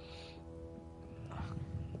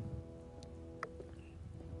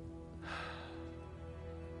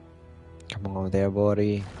 Come on there,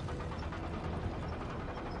 buddy.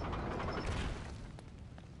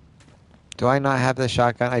 Do I not have the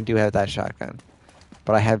shotgun? I do have that shotgun.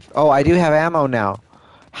 But I have... Oh, I do have ammo now.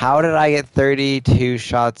 How did I get 32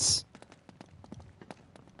 shots?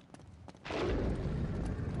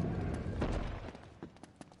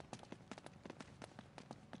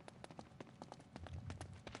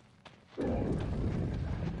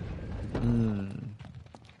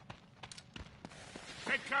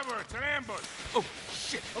 Take cover, it's an ambush. Oh,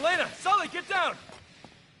 shit. Elena, Sully, get down!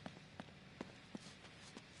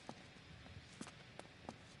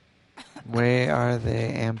 Where are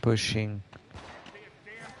they ambushing?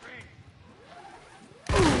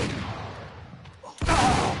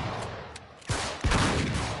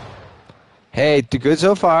 Hey, good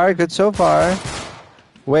so far, good so far.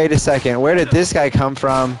 Wait a second, where did this guy come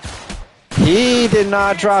from? He did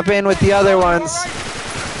not drop in with the other ones.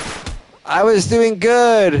 I was doing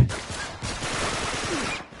good.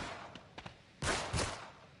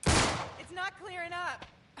 It's not clearing up.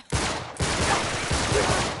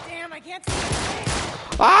 Damn, I can't see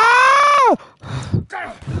anything. Ah!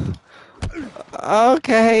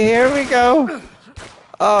 Okay, here we go.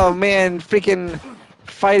 Oh man, freaking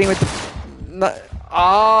fighting with the...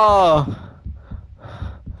 Oh.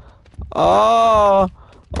 Oh.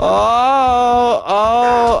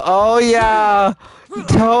 Oh, yeah.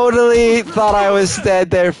 Totally thought I was dead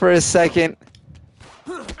there for a second.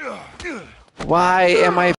 Why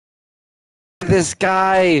am I this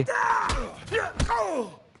guy?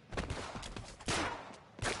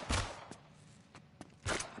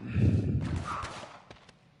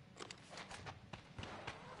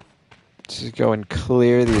 Just go and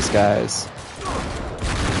clear these guys.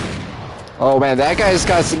 Oh man, that guy's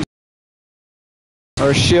got some...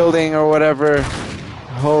 Or shielding or whatever.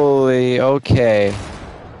 Holy, okay.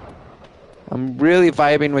 I'm really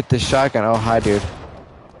vibing with the shotgun. Oh, hi, dude.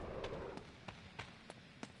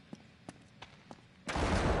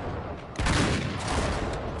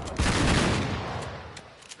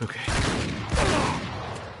 Okay.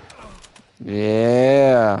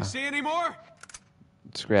 Yeah. See any more?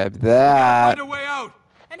 Let's grab that. Find a way out.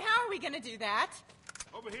 And how are we gonna do that?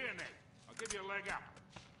 Over here, Nate. I'll give you a leg up.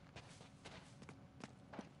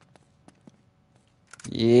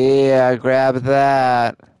 Yeah, grab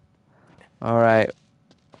that. Alright.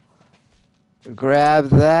 Grab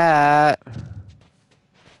that.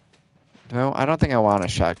 No, I don't think I want a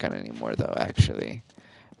shotgun anymore, though, actually.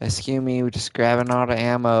 Excuse me, we're just grabbing all the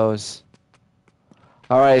ammos.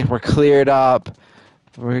 Alright, we're cleared up.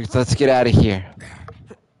 Let's get out of here.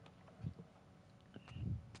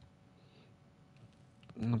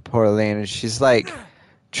 Poor Elena, she's like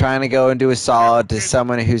trying to go and do a solid to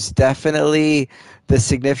someone who's definitely the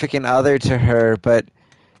significant other to her, but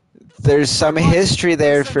there's some history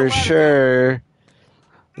there for sure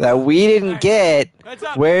that we didn't get.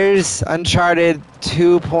 Where's Uncharted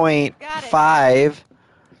 2.5,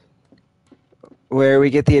 where we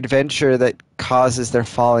get the adventure that causes their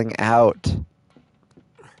falling out?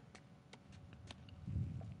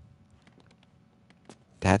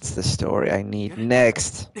 That's the story I need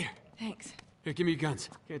next. Thanks. Here, give me your guns.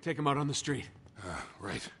 Can't take them out on the street.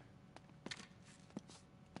 Right.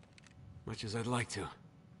 Much as I'd like to.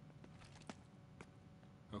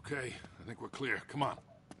 Okay, I think we're clear. Come on.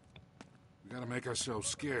 We gotta make ourselves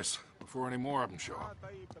scarce before any more of them show up.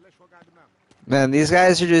 Man, these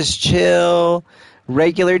guys are just chill,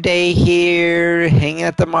 regular day here, hanging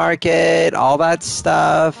at the market, all that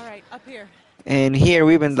stuff. All right, up here. And here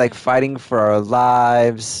we've been like fighting for our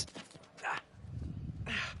lives.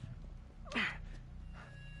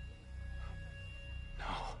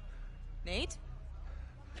 Nate?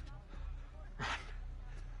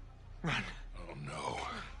 Run. Oh no.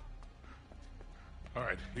 All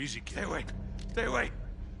right, easy, kid. Stay away. Stay away.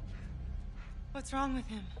 What's wrong with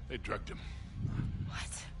him? They drugged him.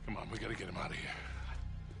 What? Come on, we gotta get him out of here.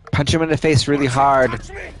 Punch him in the face really hard.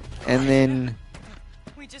 And then...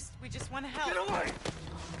 We just want to help. Get away.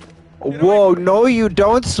 Whoa, no you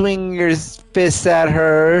don't swing your fists at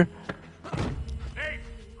her.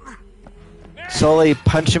 Sully,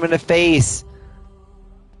 punch him in the face.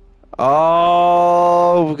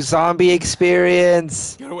 Oh, zombie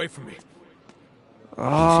experience. Get away from me.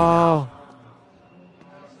 Oh.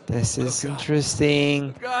 This is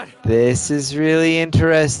interesting. God. This is really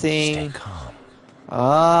interesting.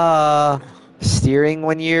 Ah, steering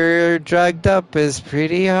when you're drugged up is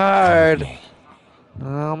pretty hard.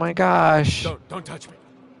 Oh my gosh. Don't touch me.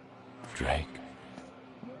 Drake.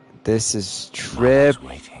 This is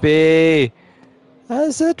trippy.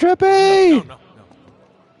 That's a trippy. No.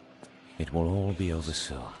 It will all be over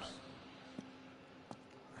soon.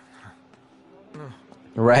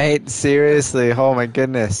 Right? Seriously. Oh my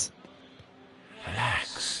goodness.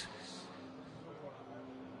 Relax.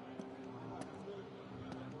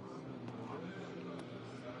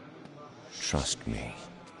 Trust me.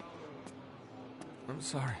 I'm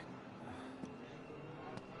sorry.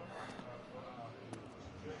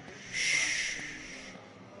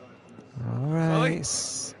 Alright.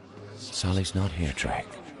 Sully's not here, Drake.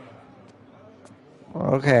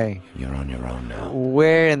 Okay. You're on your own now.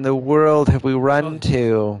 Where in the world have we run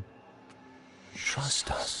to?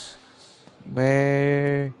 Trust us.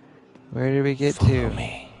 Where did we get Follow to?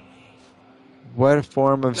 me. What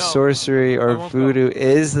form of No, sorcery I or won't voodoo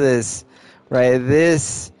is this? Right,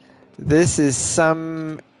 this is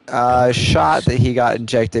some shot that he got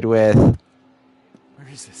injected with. Where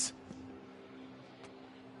is this?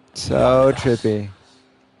 So trippy.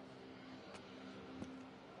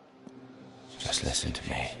 Just listen to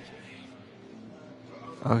me.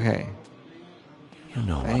 Okay. You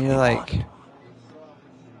know I what need we to want.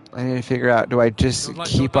 I need to figure out, do I just Don't lie,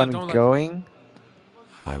 keep don't on lie, don't lie. going?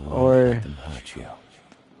 I won't Or let them hurt you.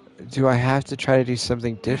 do I have to try to do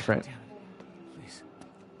something different? Damn it. Please.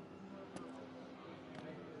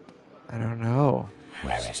 I don't know.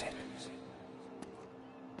 Where is it?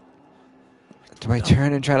 Do I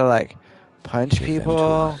turn and try to like punch Give them to people?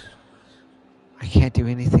 us. I can't do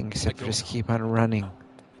anything except for don't just know. keep on running. I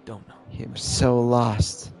don't know. I'm so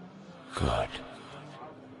lost. Good.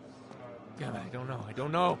 Damn it, I don't know. I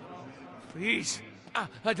don't know. Please.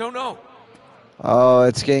 I don't know. Oh,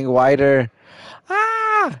 it's getting wider.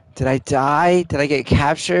 Ah! Did I die? Did I get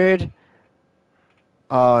captured?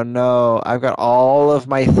 Oh no, I've got all of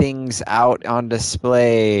my things out on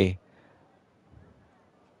display.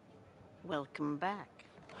 Welcome back.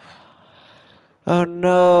 Oh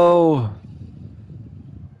no.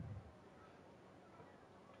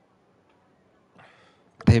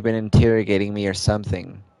 They've been interrogating me or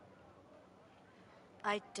something.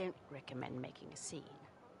 I don't recommend making a scene.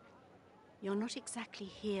 You're not exactly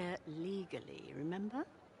here legally, remember?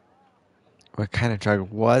 What kind of drug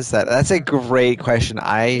was that? That's a great question.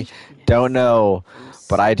 I don't know,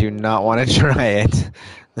 but I do not want to try it.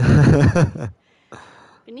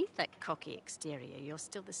 Beneath that cocky exterior, you're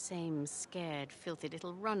still the same scared, filthy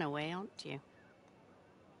little runaway, aren't you?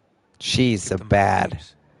 She's Give a them my bad.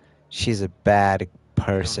 names. She's a bad They don't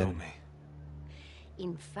person. know me.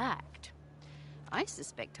 In fact, I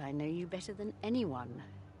suspect I know you better than anyone,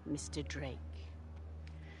 Mr. Drake.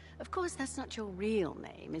 Of course, that's not your real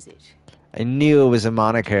name, is it? I knew it was a We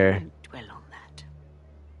moniker. won't dwell on that.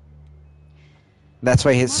 That's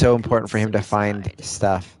why it's so important for him to Moniker's find aside,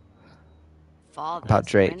 stuff. Father About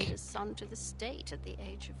Drake. surrendered his son to the state at the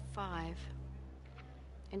age of 5.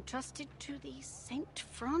 Entrusted to the St.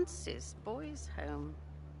 Francis Boys' Home.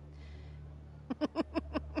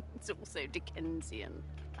 It's also Dickensian.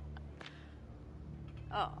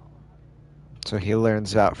 Oh, So he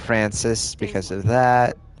learns about Francis Don't because of worry.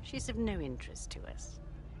 that. she's of no interest to us.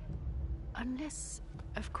 Unless,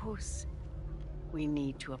 of course, we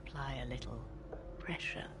need to apply a little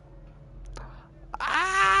pressure.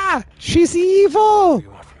 Ah! She's What evil! do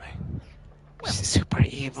you want from me? She's super As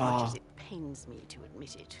much evil. as it pains me to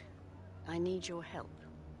admit it, I need your help.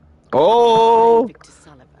 Oh! Victor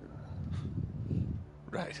Sullivan.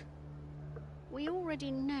 Right. We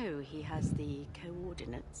already know he has the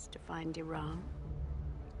coordinates to find Iran.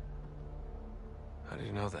 How do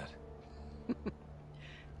you know that?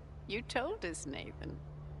 You told us, Nathan.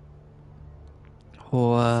 Seems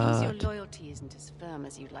What? your loyalty isn't as firm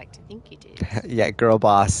as you'd like to think it is. Yeah, girl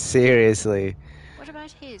boss. Seriously. What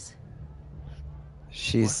about his?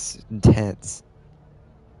 She's intense.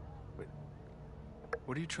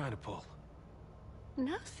 What are you trying to pull?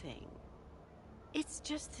 Nothing. It's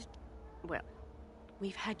just that, well,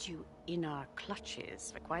 we've had you in our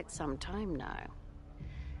clutches for quite some time now.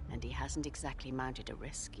 And he hasn't exactly mounted a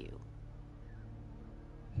rescue.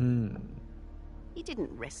 He didn't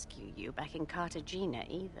rescue you back in Cartagena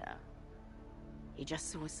either. He just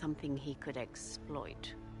saw something he could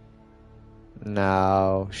exploit.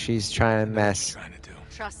 No, she's trying to I know what mess. you're trying to do.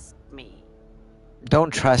 Trust me.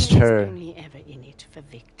 Don't trust Nothing is her. only ever in it for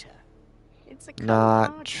Victor. It's a Not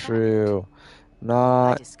cold, hard true. fact. I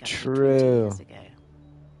Not discovered it 20 true. years ago.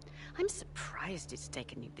 I'm surprised it's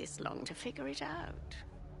taken you this long to figure it out.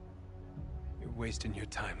 You're wasting your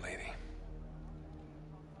time, lady.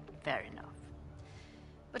 Fair enough.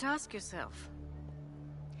 But ask yourself,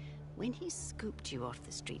 when he scooped you off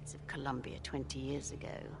the streets of Colombia 20 years ago,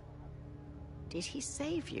 did he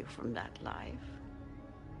save you from that life?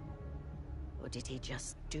 Or did he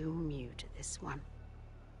just doom you to this one?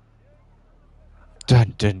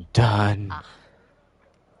 Dun dun dun. Ah,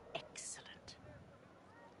 excellent.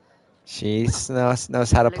 She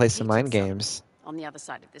knows how to play some mind Located some games. on the other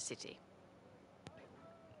side of the city.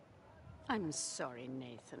 I'm sorry,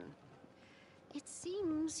 Nathan. It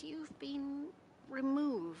seems you've been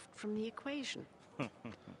removed from the equation.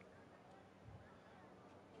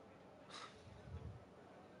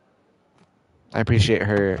 I appreciate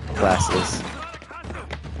her glasses.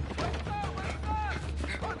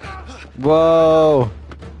 Whoa!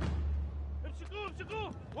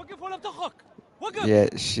 Yeah,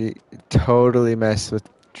 she totally messed with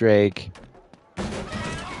Drake.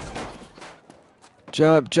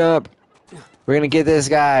 Jump, jump! We're gonna get this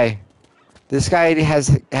guy. This guy has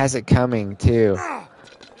it coming too.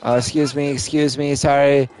 Oh, excuse me,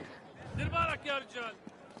 sorry. دير بالك يا رجال.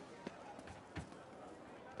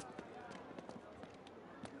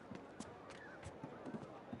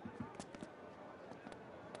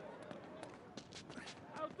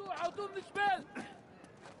 عودوا من الجبال.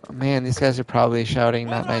 Oh, man, these guys are probably shouting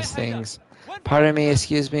not nice things. Pardon me,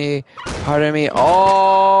 excuse me, pardon me.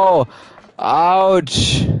 Oh!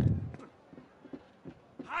 Ouch!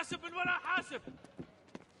 حاسب من ورا حاسب.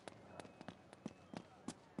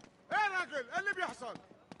 ايه يا راجل ايه اللي بيحصل؟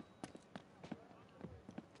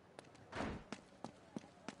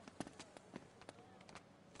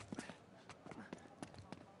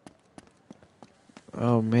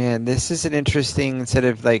 Oh man, this is an interesting, instead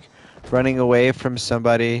of like running away from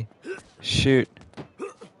somebody. Shoot.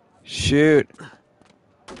 Shoot.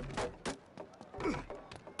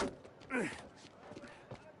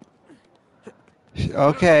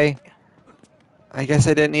 Okay. I guess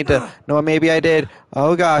I didn't need to. No, maybe I did.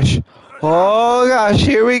 Oh gosh. Oh gosh,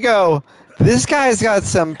 here we go. This guy's got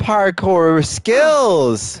some parkour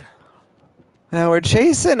skills. Now we're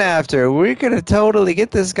chasing after. We're gonna totally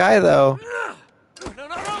get this guy though.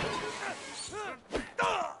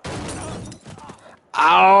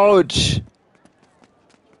 Ouch!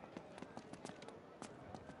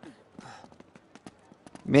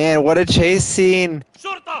 Man, what a chase scene.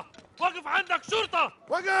 شرطة. وقف عندك شرطة.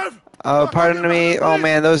 وقف! Oh, pardon me. Oh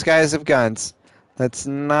man, those guys have guns. Let's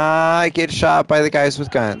not get shot by the guys with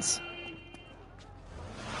guns.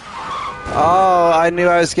 Oh, I knew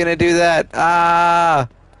I was gonna do that. Ah!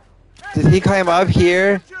 Did he climb up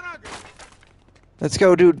here? Let's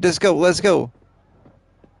go, dude. Let's go. Let's go.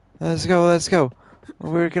 Let's go. Let's go.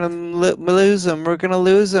 We're gonna lose him. We're gonna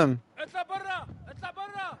lose him. اطلع برا. اطلع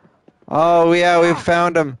برا. Oh yeah, we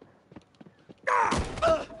found him.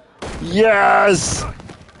 Yes!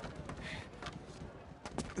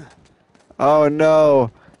 Oh no,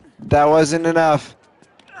 that wasn't enough.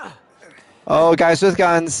 Oh, guys with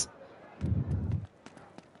guns.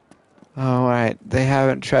 All right, they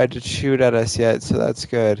haven't tried to shoot at us yet, so that's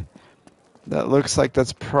good. That looks like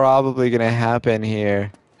that's probably gonna happen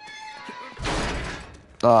here.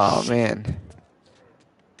 Oh man.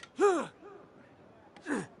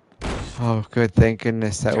 Oh, good. Thank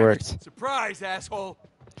goodness that worked. Surprise, asshole!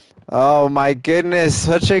 Oh my goodness,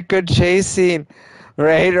 such a good chase scene.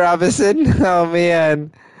 Right, Robinson? Oh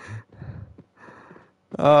man.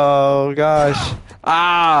 Oh gosh.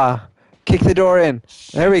 Ah! Kick the door in.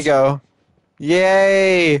 There we go.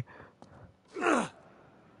 Yay!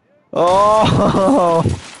 Oh!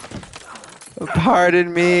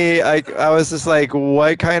 Pardon me. I was just like,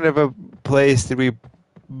 what kind of a place did we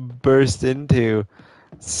burst into?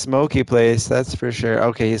 Smoky place, that's for sure.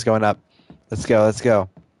 Okay, he's going up. Let's go, let's go.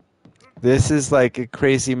 This is like a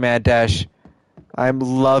crazy mad dash. I'm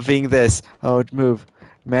loving this. Oh, move.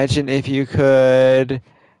 Imagine if you could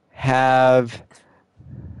have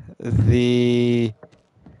the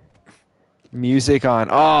music on.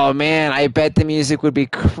 Oh man, I bet the music would be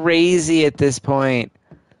crazy at this point.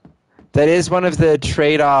 That is one of the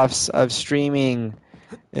trade-offs of streaming,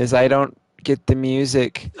 is I don't get the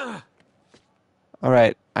music.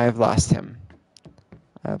 Alright, I've lost him.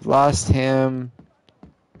 I've lost him.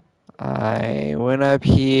 I went up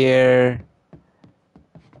here.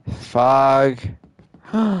 Fog.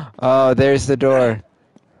 Oh, there's the door.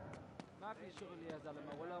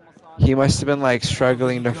 He must have been like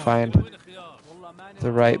struggling to find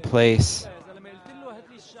the right place.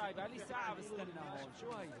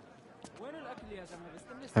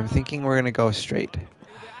 I'm thinking we're gonna go straight.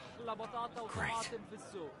 Great.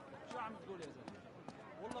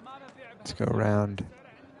 Let's go around.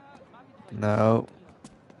 No.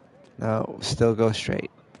 No, still go straight.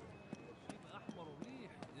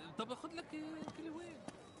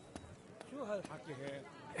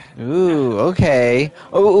 Ooh, okay.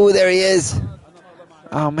 Oh, there he is.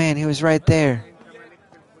 Oh man, he was right there.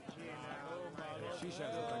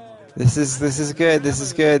 This is good. This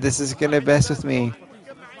is good. This is gonna mess with me.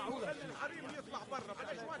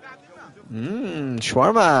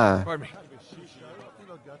 Shawarma. Pardon me.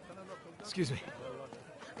 Excuse me.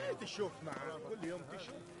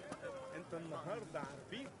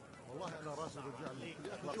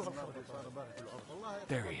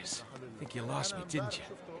 There he is. Think you lost me, didn't you?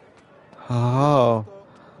 Oh.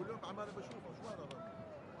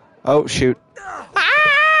 Oh, shoot.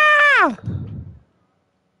 Ah!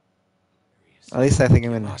 At least I think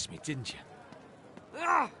I'm You in. lost me, didn't you?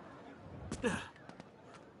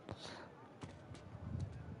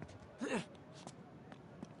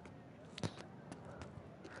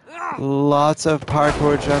 Lots of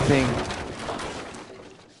parkour jumping.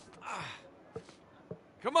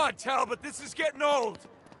 Come on, Talbot. This is getting old.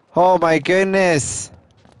 Oh my goodness.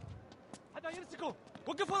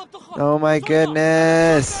 Oh my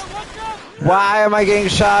goodness. Why am I getting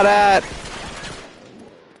shot at?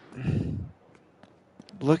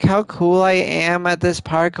 Look how cool I am at this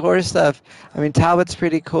parkour stuff. I mean, Talbot's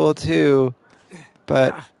pretty cool too.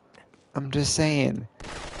 But I'm just saying.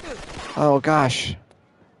 Oh gosh.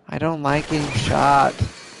 I don't like getting shot.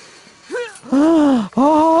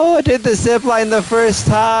 Oh, I did the zip line the first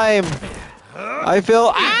time. I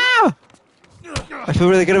feel I feel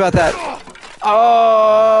really good about that.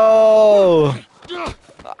 Oh!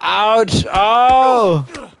 Ouch! Oh!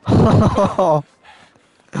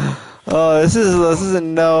 Oh, this is a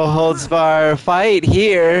no holds bar fight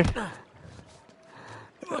here.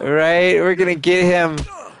 Right? We're gonna get him.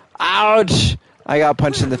 Ouch! I got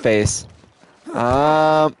punched in the face.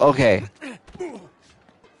 Okay.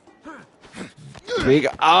 We go.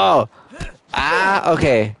 Oh!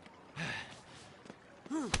 Okay.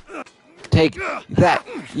 Take that,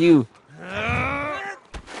 you.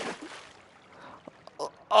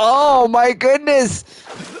 Oh my goodness!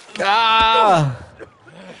 Ah!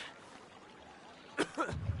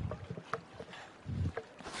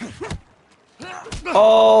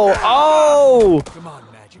 Oh! Oh! Come on,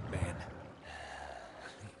 Magic Man.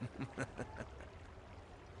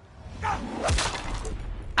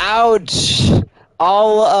 Ouch!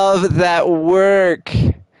 All of that work.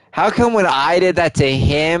 How come when I did that to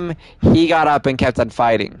him, he got up and kept on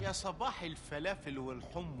fighting? يا صباح الفلافل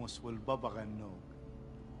والحمص والبابا غنوج.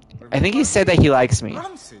 I think he said that he likes me.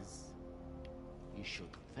 Ramses, you should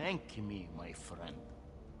thank me, my friend.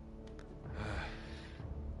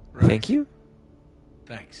 Thank you?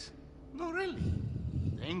 Thanks. No, really.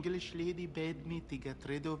 The English lady bade me to get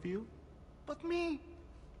rid of you. But me,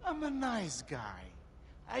 I'm a nice guy.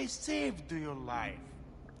 I saved your life.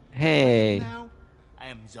 Hey. Now, I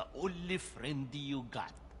am the only friend you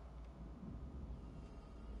got.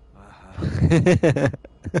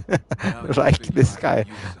 I like this guy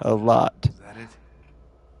a lot. Is that it?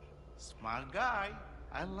 Smart guy.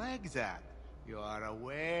 I like that. You are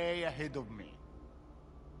way ahead of me.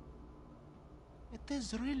 It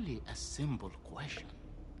is really a simple question.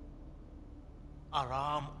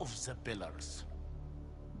 Aram of the Pillars.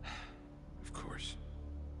 Of course.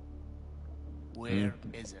 Where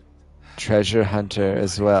is it? Treasure hunter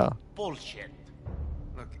as well. Bullshit.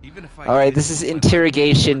 Look, even if I Alright, this is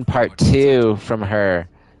interrogation part 2 from her.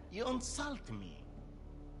 You insult me.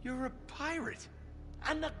 You're a pirate.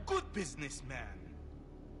 And a good businessman.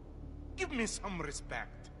 Give me some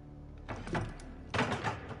respect.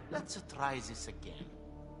 Let's try this again.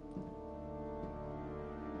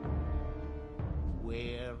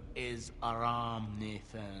 Where is Aram,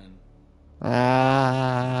 Nathan?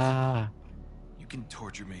 Ah. You can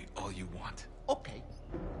torture me all you want, Okay,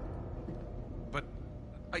 but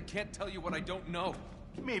I can't tell you what I don't know.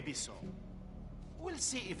 maybe so. We'll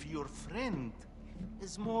see if your friend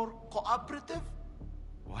is more cooperative.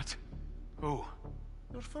 What? Who?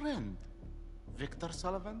 Your friend, Victor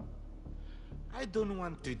Sullivan. I don't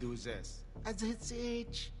want to do this. At his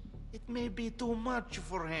age, it may be too much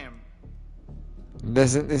for him.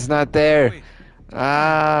 It's not there. Wait.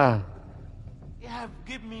 Ah. You have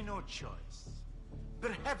given me no choice.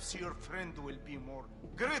 Perhaps your friend will be more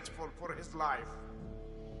grateful for his life.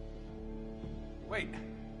 Wait.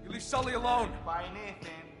 You leave Sully alone. Bye,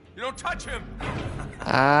 Nathan. You don't touch him.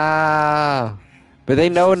 Ah. But they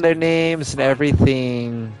know their names and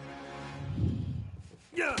everything.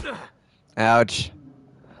 Ouch.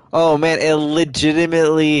 Oh man, it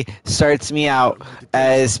legitimately starts me out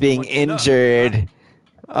as being injured.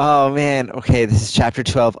 Oh man, okay, this is chapter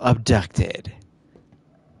 12, abducted.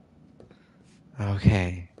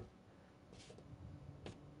 Okay.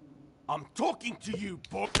 I'm talking to you,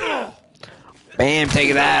 boy. Bam,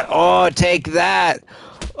 take that. Oh, take that.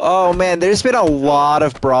 Oh man, there's been a lot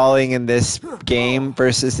of brawling in this game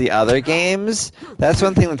versus the other games. That's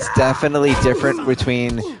one thing that's definitely different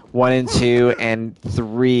between 1 and 2 and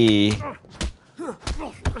 3.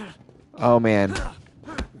 Oh man.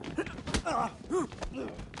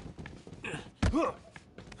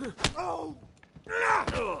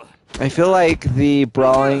 I feel like the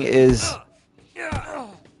brawling is...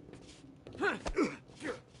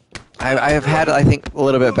 I have had, I think, a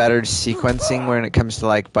little bit better sequencing when it comes to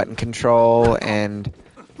like button control and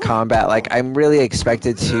combat. Like, I'm really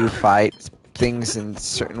expected to fight things in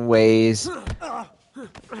certain ways.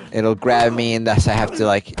 It'll grab me, and thus I have to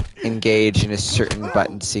like engage in a certain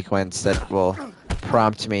button sequence that will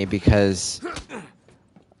prompt me because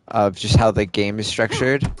of just how the game is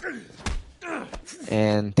structured.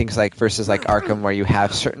 And things like versus like Arkham, where you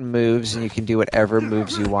have certain moves and you can do whatever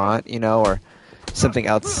moves you want, you know, or something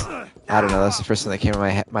else. I don't know. That's the first thing that came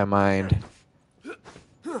to my mind.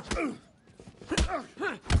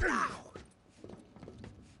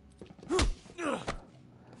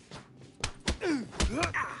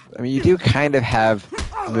 I mean, you do kind of have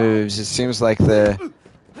moves. It seems like the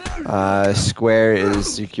square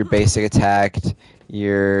is your basic attack.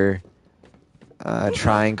 Your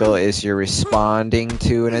triangle is your responding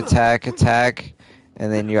to an attack,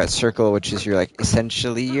 and then you got circle, which is your like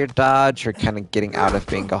essentially your dodge, or kind of getting out of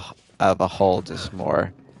being of a hold is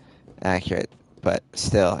more accurate. But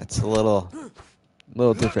still, it's a little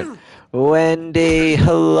different. Wendy,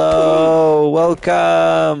 hello,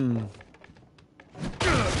 welcome.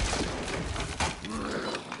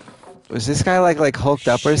 Was this guy like hulked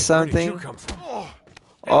up or something? Where did you come from?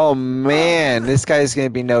 Oh man, this guy's gonna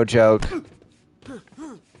be no joke.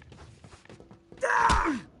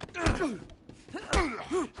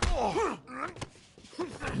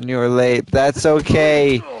 You're late. That's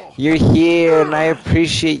okay. You're here, and I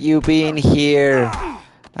appreciate you being here.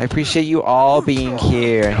 I appreciate you all being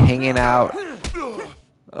here, hanging out.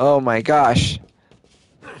 Oh my gosh.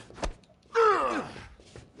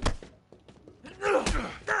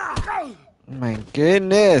 My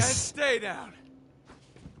goodness. Stay down.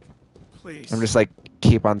 Please. I'm just like,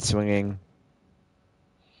 keep on swinging.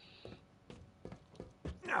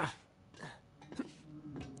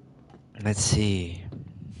 Let's see.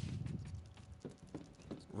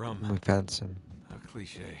 Rum. We found some. A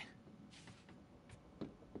cliche.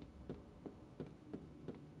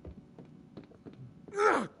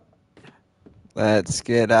 Let's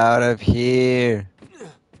get out of here.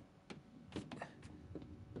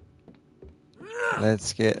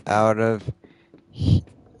 Let's get out of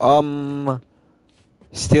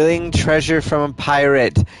stealing treasure from a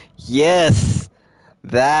pirate. Yes!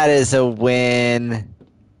 That is a win.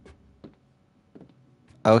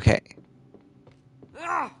 Okay.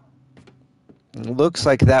 Looks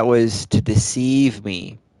like that was to deceive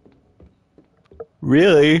me.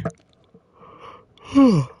 Really?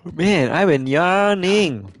 Man, I've been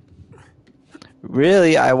yawning.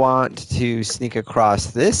 Really, I want to sneak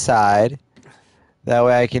across this side. That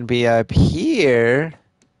way I can be up here.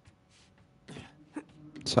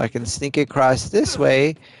 So I can sneak across this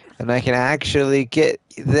way, and I can actually get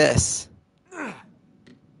this.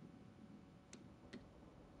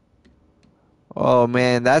 Oh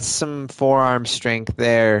man, that's some forearm strength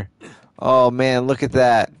there. Oh man, look at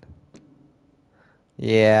that.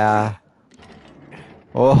 Yeah.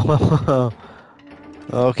 Oh.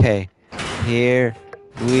 Okay. Here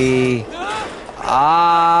we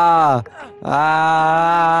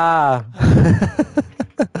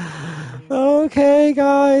Okay,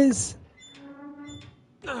 guys.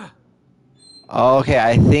 Okay,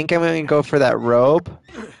 I think I'm going to go for that rope.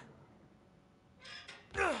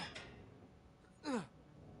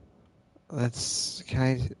 Can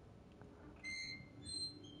I...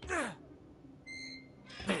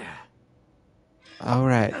 All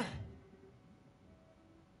right.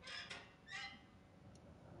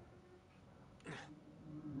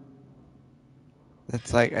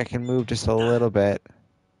 It's like I can move just a little bit.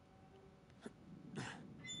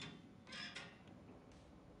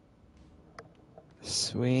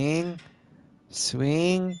 Swing,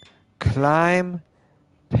 swing, climb,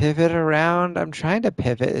 pivot around. I'm trying to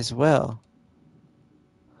pivot as well.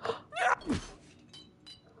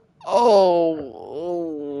 Oh.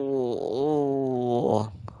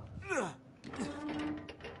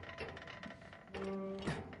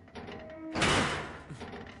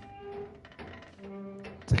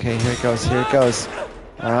 Okay, here it goes, here it goes.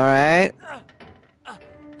 All right.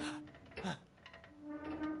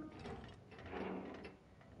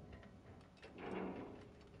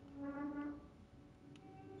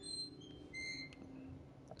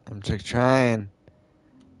 I'm just trying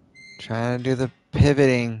to do the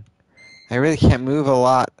pivoting. I really can't move a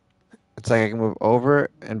lot. It's like I can move over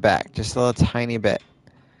and back, just a little tiny bit.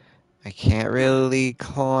 I can't really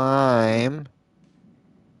climb.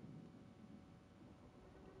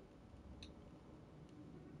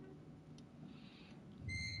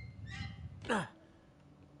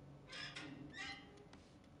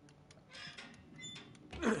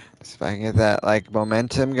 If I can get that, like,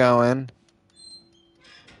 momentum going.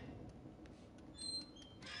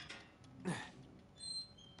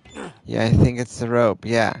 Yeah, I think it's the rope.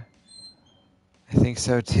 Yeah. I think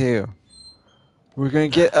so, too. We're gonna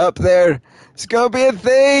get up there. It's gonna be a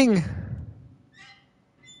thing.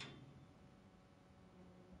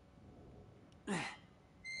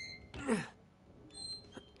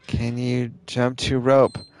 Can you jump to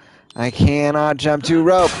rope? I cannot jump to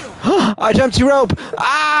rope. I jumped to rope.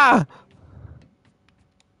 Ah!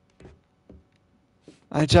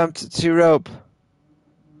 I jumped to rope.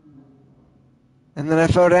 And then I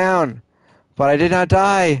fell down. But I did not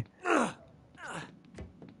die.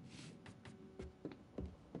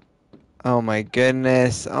 Oh my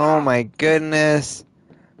goodness. Oh my goodness.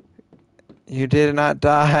 You did not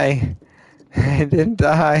die. I didn't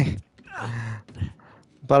die.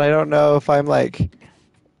 But I don't know if I'm like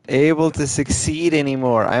able to succeed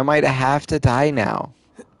anymore. I might have to die now.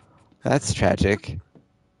 That's tragic.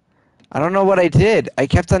 I don't know what I did. I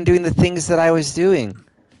kept on doing the things that I was doing.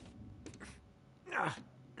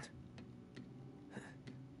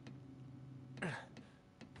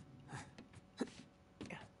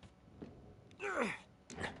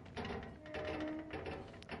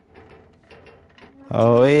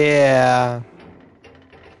 Oh yeah.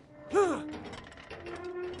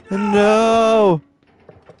 No.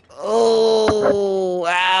 Oh,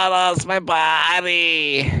 I lost my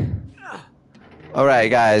body. All right,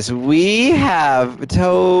 guys, we have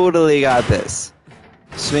totally got this.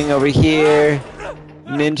 Swing over here,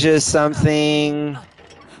 ninja something.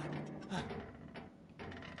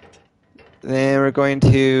 Then we're going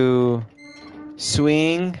to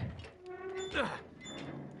swing,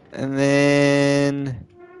 and then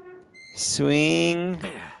swing.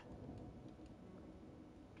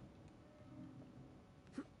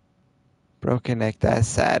 Broken neck, that's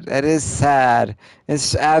sad. That is sad.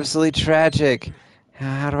 It's absolutely tragic.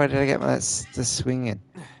 How did I get the swinging?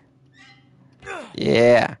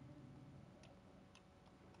 Yeah.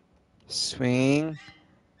 Swing.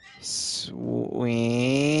 Swing.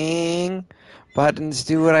 Buttons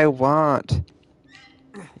do what I want.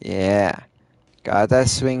 Yeah. Got that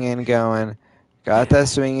swinging going. Got that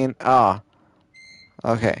swinging. Oh.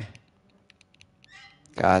 Okay.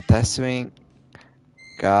 Got that swing.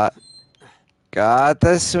 Got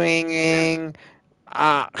the swinging.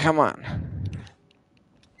 Ah, come on.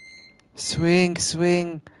 Swing,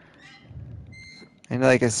 swing. I need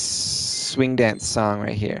like a swing dance song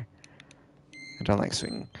right here. I don't like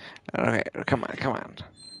swing. Okay, come on, come on.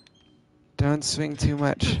 Don't swing too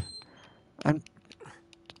much.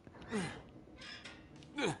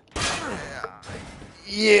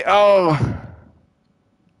 Yeah, oh.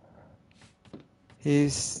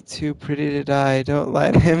 He's too pretty to die. Don't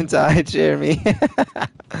let him die, Jeremy.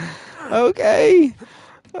 Okay.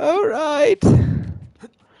 All right.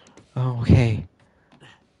 Okay.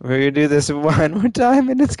 We're going to do this one more time,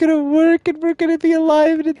 and it's going to work, and we're going to be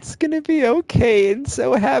alive, and it's going to be okay, and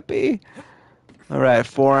so happy. All right,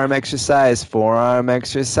 forearm exercise, forearm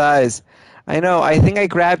exercise. I know, I think I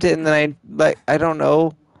grabbed it, and then I don't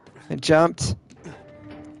know. I jumped.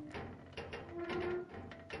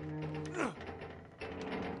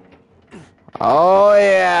 Oh,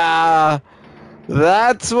 yeah.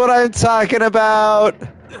 That's what I'm talking about.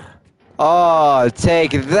 Oh,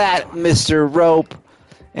 take that, Mr. Rope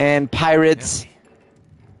and Pirates. Empty.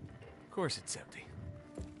 Of course it's empty.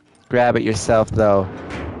 Grab it yourself, though.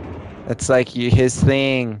 That's like his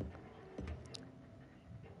thing.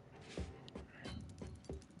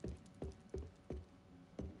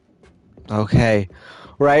 Okay.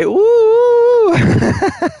 Right. Woo!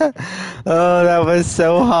 Oh, that was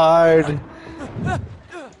so hard.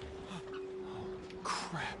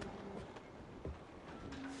 Crap.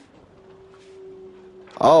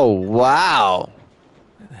 Oh, wow.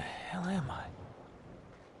 Where the hell am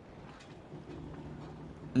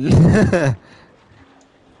I?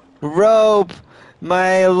 Rope,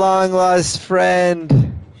 my long-lost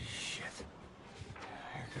friend. Shit.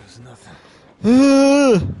 Here goes nothing.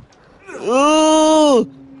 Ooh,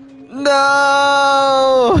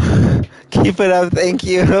 no! Keep it up, thank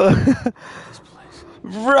you. This place.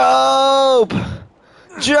 Rope!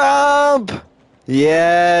 Jump!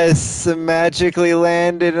 Yes, magically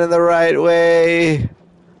landed in the right way.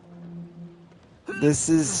 This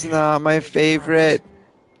is not my favorite.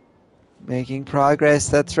 Making progress,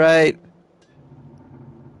 that's right.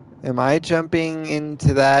 Am I jumping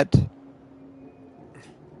into that?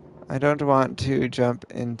 I don't want to jump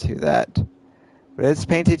into that. But it's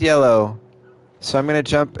painted yellow. So I'm going to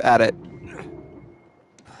jump at it.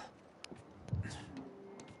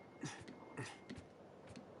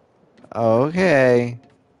 Okay.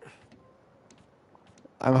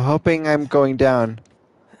 I'm hoping I'm going down.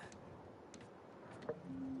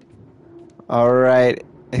 All right.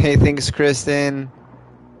 Hey, thanks, Kristen.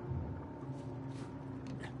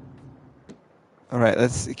 All right,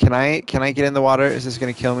 let's. Can I get in the water? Is this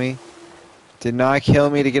gonna kill me? Did not kill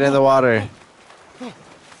me to get in the water.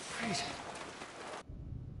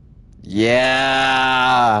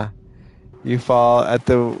 Yeah. You fall at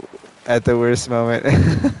the worst moment.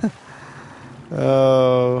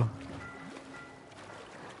 Oh.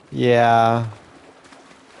 Yeah.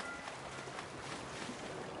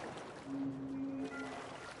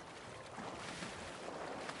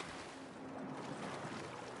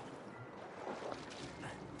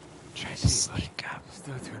 Try to sneak up.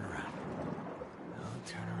 Still turn around. Don't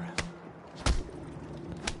turn around.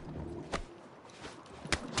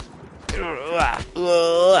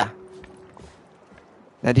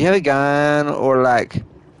 Now, do you have a gun or like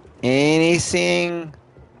anything?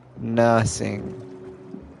 Nothing.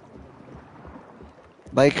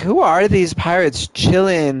 Like, who are these pirates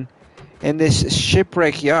chilling in this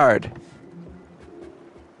shipwreck yard?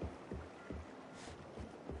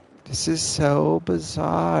 This is so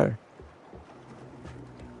bizarre.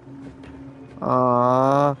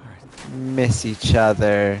 Aww, miss each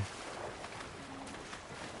other.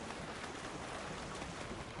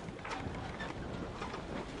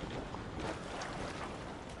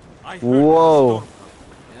 Whoa.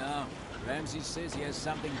 Yeah, Ramsey says he has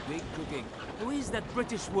something big cooking. Who is that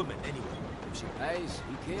British woman, anyway? If she pays,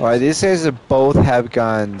 he cares. Why, these guys both have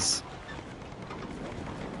guns.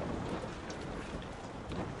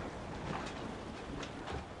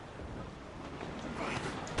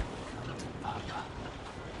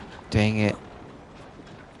 Dang it.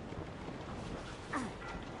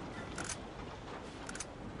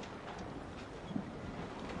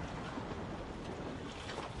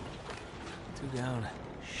 Two down,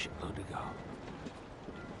 shitload to go.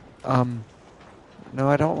 No,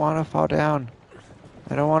 I don't want to fall down.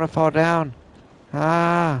 I don't want to fall down.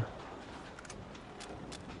 Ah.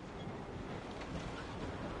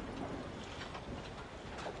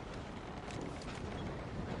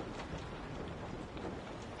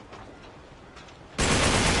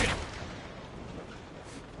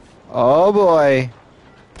 Oh boy.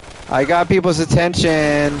 I got people's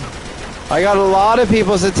attention. I got a lot of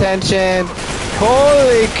people's attention.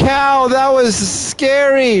 Holy cow, that was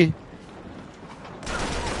scary.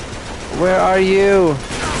 Where are you?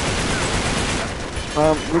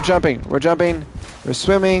 We're jumping. We're jumping. We're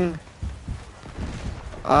swimming.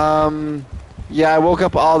 Yeah, I woke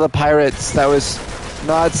up all the pirates. That was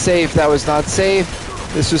not safe. That was not safe.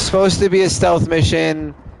 This was supposed to be a stealth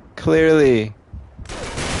mission, clearly.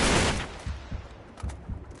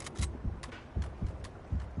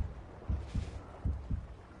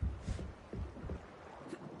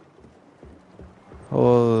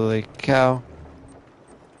 Holy cow.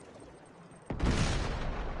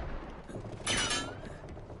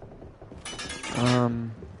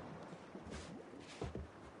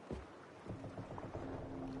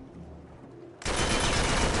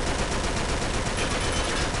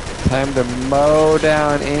 Time to mow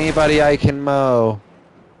down anybody I can mow.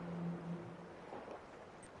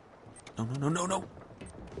 No.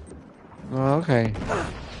 Oh, okay.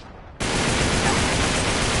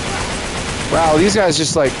 Wow, these guys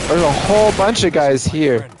just like, there's a whole bunch of guys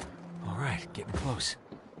here. All right, getting close.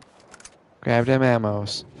 Grab them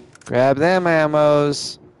ammos. Grab them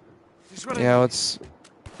ammos. Yeah, let's...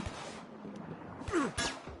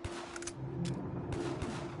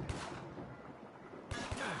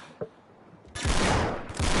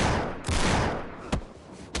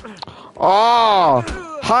 Oh!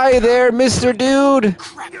 Hi there, Mr. Dude!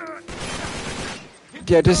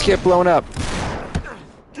 Yeah, just get blown up.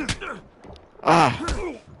 Ah.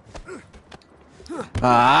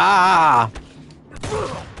 Ah!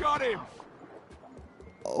 Got him!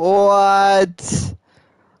 What?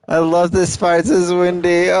 I love this part. This is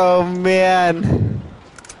windy. Oh, man.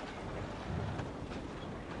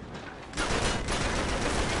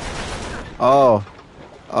 Oh.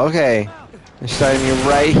 Okay. They're starting me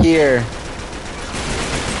right here.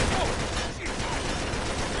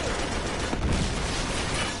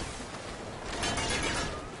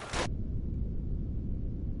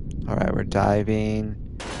 Alright, we're diving.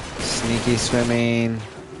 Sneaky swimming.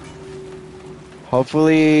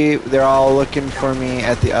 Hopefully they're all looking for me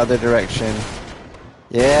at the other direction.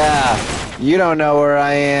 Yeah, you don't know where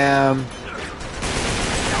I am.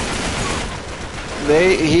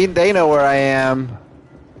 They know where I am.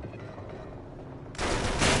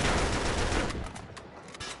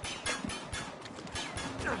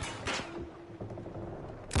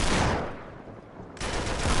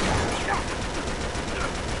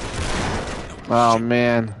 Oh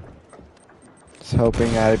man. I was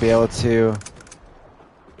hoping I'd be able to.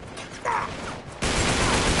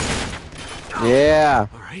 Yeah.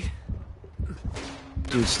 All right.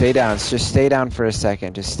 Dude, stay down. Just stay down for a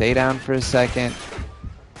second. Just stay down for a second.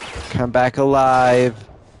 Come back alive.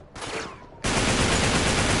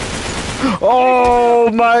 Oh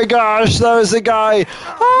my gosh, that was a guy.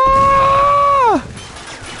 Ah!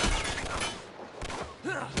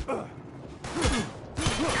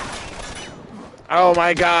 Oh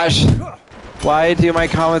my gosh. Why do my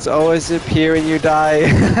comments always appear when you die?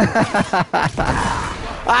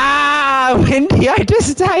 Ah, Wendy, I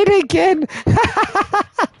just died again.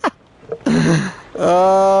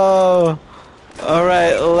 Oh. All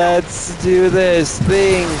right, let's do this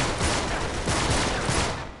thing.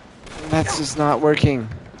 That's just not working.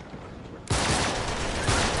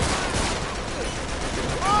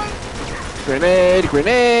 Grenade,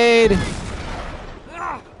 grenade.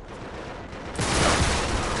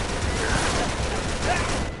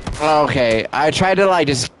 Okay, I tried to like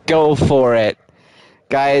just go for it.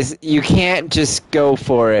 Guys, you can't just go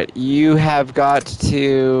for it. You have got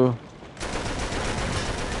to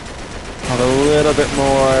have a little bit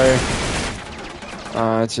more.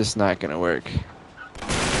 It's just not gonna work.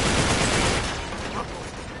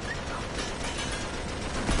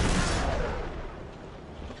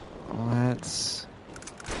 Let's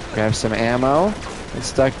grab some ammo.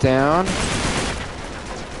 It's duck down.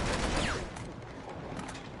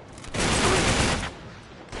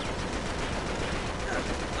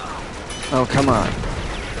 Oh, come on.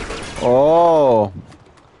 Oh,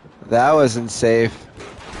 that wasn't safe.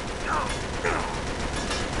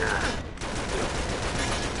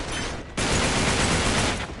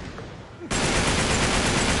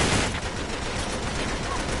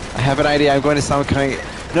 I have an idea. I'm going to stop coming.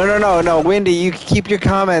 No, Wendy, you keep your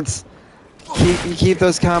comments. Keep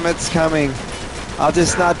those comments coming. I'll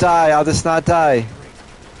just not die. I'll just not die.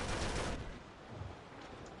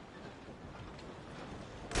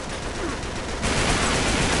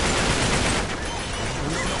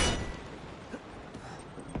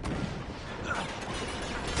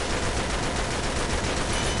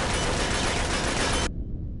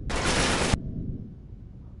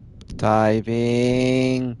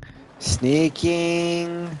 Diving,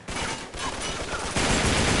 sneaking.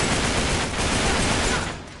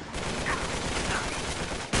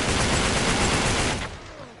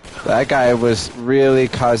 That guy was really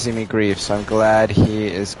causing me grief, so I'm glad he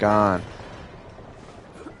is gone.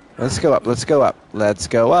 Let's go up, let's go up, let's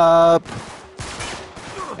go up.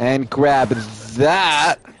 And grab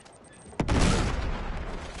that.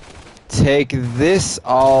 Take this,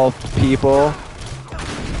 all people.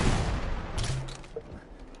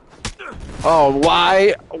 Oh,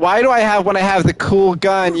 why do I have, when I have the cool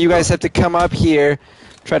gun, you guys have to come up here,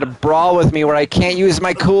 try to brawl with me where I can't use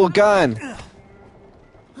my cool gun?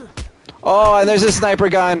 Oh, and there's a sniper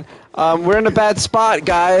gun. We're in a bad spot,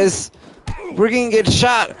 guys. We're gonna get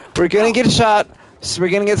shot. We're gonna get shot. So we're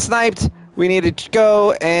gonna get sniped. We need to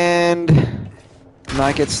go and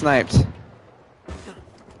not get sniped.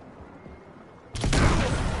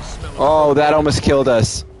 Oh, that almost killed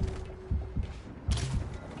us.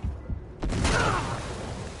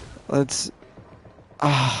 Let's...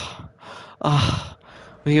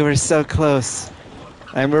 we were so close.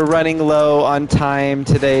 And we're running low on time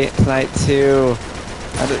tonight too.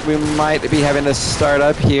 We might be having to start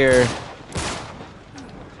up here.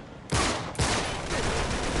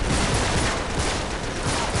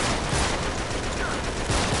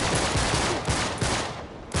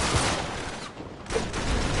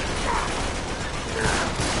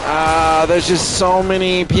 There's just so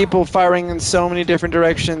many people firing in so many different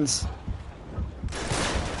directions.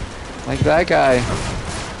 Like that guy.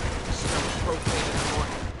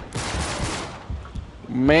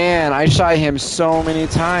 Man, I shot him so many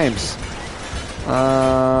times.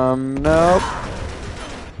 Nope.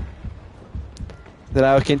 Then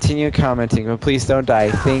I will continue commenting, but please don't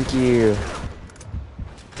die. Thank you.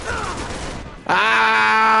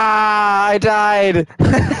 Ah! I died!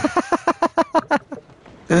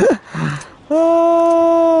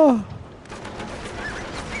 Oh!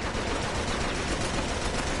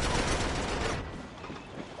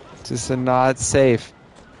 Just not safe.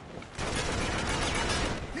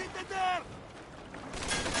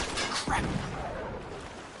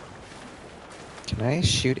 Can I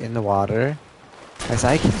shoot in the water? Guys,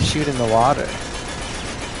 I can shoot in the water.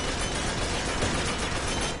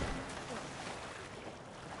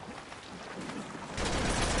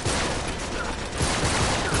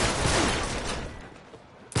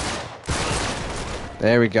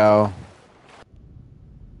 There we go.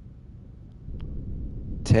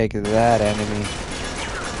 take that enemy.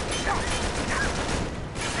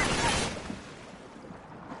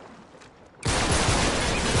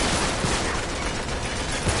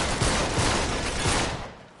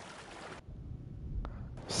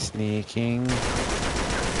 Sneaking.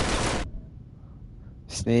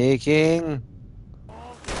 Sneaking.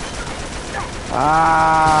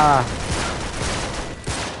 Ah!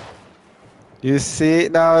 You see?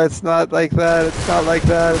 No, it's not like that. It's not like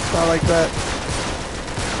that. It's not like that.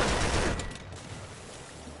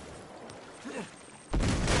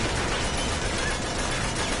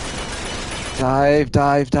 Dive,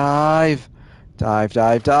 dive, dive. Dive,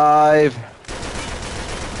 dive, dive.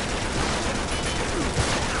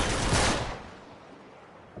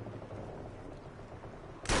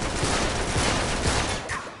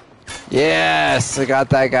 Yes, I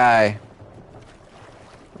got that guy.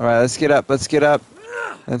 All right, let's get up. Let's get up.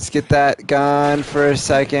 Let's get that gun for a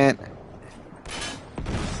second.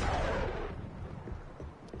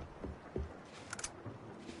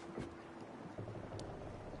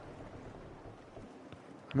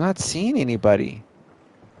 I'm not seeing anybody.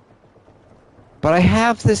 But I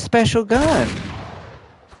have this special gun.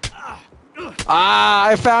 Ah,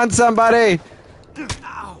 I found somebody.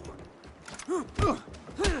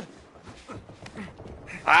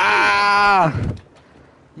 Ah!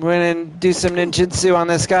 I'm gonna do some ninjutsu on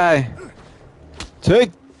this guy.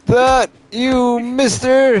 Take that, you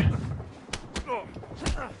mister!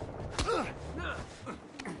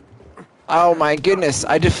 Oh my goodness,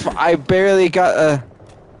 I barely got a...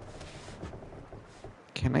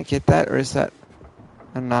 Can I get that, or is that...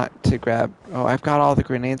 I'm not to grab... Oh, I've got all the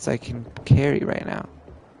grenades I can carry right now.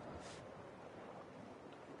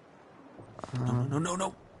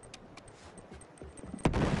 No.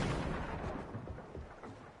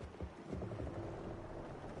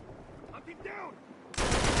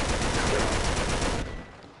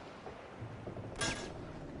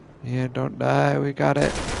 Yeah, don't die, we got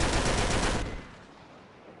it.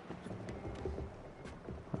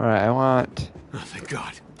 Alright, I want... Oh, thank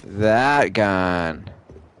God. that gun.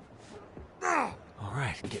 All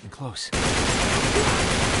right, getting close.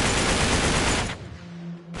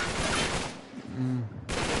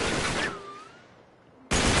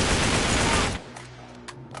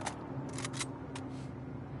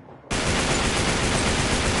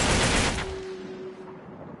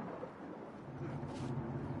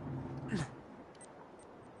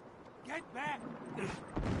 Get back!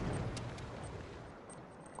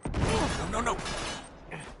 No.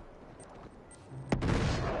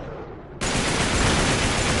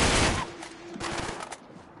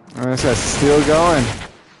 Oh, this guy's still going.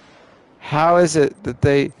 How is it that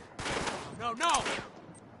they... No.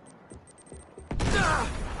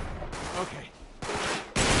 Okay.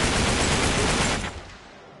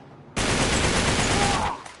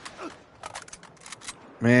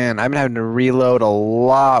 Man, I'm having to reload a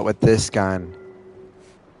lot with this gun.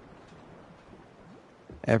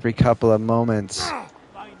 Every couple of moments.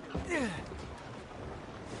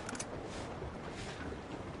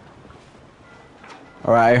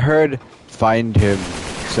 Alright, I heard find him.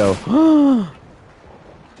 So...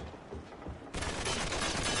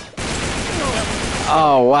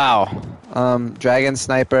 Oh, wow. Dragon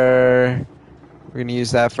Sniper. We're gonna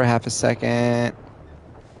use that for half a second.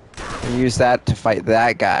 And use that to fight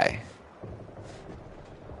that guy.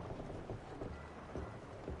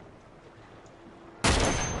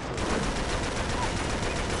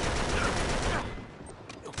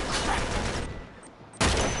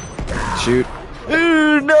 Shoot.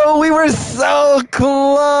 Ooh, no, we were so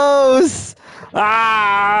close!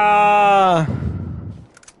 Ah!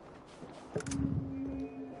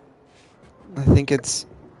 I think it's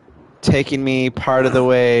taking me part of the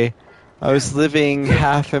way. I was living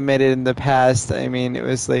half a minute in the past. I mean, it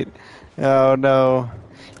was like, oh no.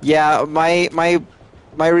 Yeah, my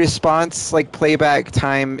response, like playback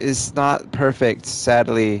time, is not perfect,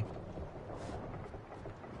 sadly.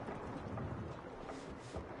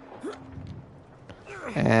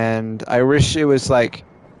 And I wish it was like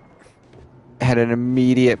had an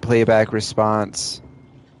immediate playback response.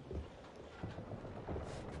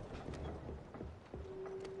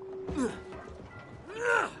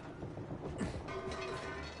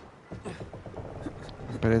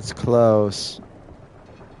 But it's close.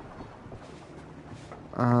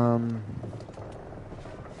 Oh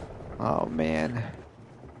man.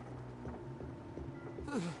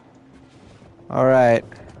 All right.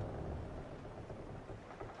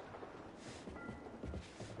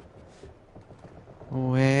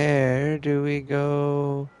 Where do we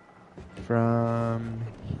go from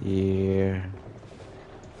here?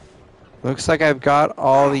 Looks like I've got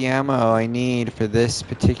all the ammo I need for this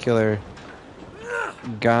particular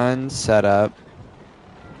gun setup.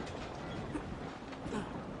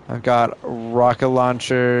 I've got rocket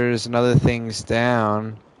launchers and other things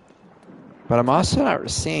down. But I'm also not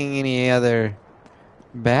seeing any other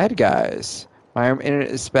bad guys. My internet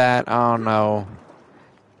is bad. Oh no.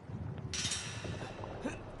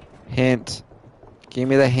 Hint. Give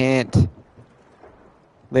me the hint.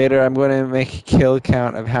 Later I'm going to make a kill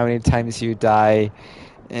count of how many times you die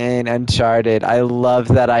in Uncharted. I love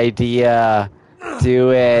that idea.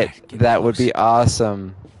 Do it. Right, get That would close. be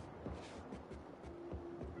awesome.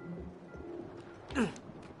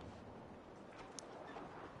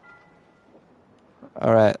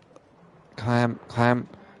 Alright. Climb,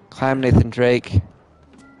 Nathan Drake.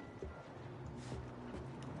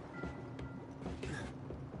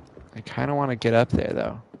 I kind of want to get up there,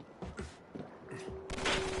 though.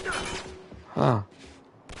 Huh.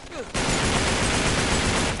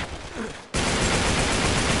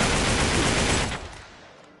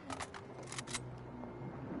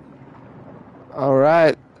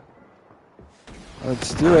 Alright.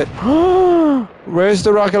 Let's do it. Where's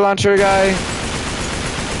the rocket launcher guy?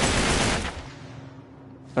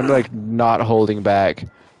 I'm like not holding back.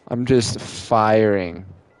 I'm just firing.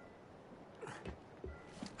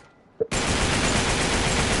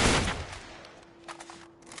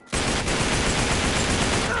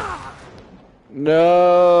 No.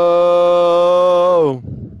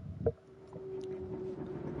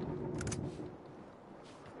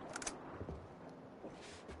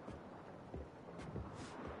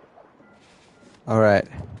 All right.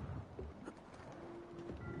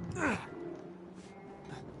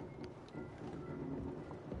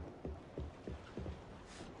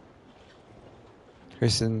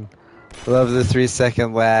 Kristen, love the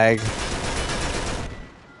 3-second lag.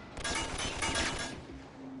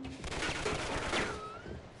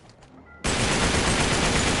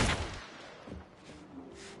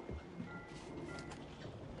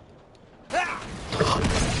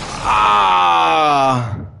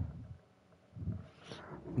 Ah!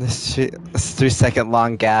 This 3-second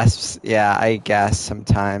long gasps. Yeah, I gasp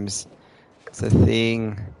sometimes. It's a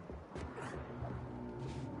thing.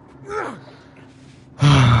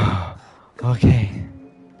 Okay.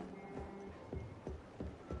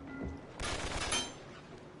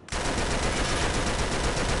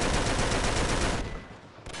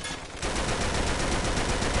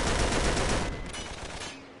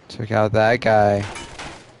 Took out that guy.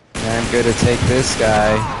 Now I'm good to take this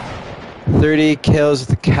guy. 30 kills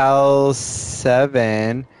with Cal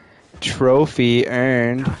 7. Trophy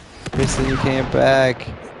earned. Kristen, you came back.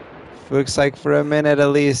 Looks like for a minute at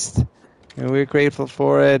least. And we're grateful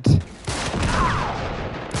for it.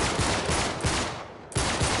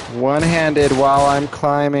 One-handed while I'm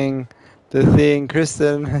climbing the thing.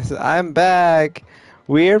 Kristen, I'm back.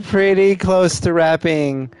 We're pretty close to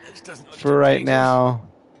wrapping for right now.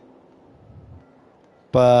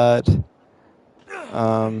 But,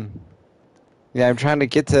 yeah, I'm trying to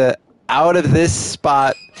get to out of this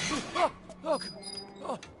spot.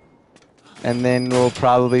 And then we'll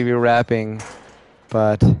probably be wrapping.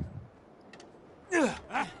 But...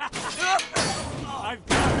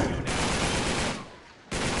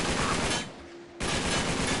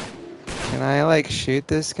 Can I, like, shoot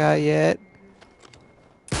this guy yet?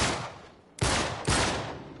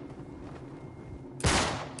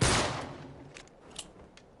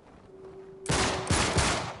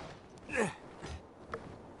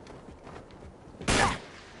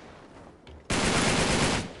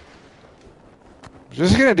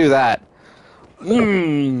 Just gonna do that.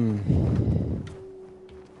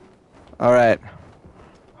 Alright.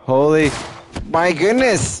 Holy... My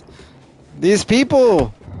goodness! These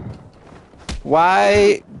people!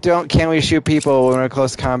 Why can't we shoot people when we're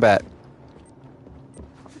close combat?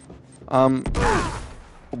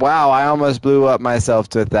 Wow, I almost blew up myself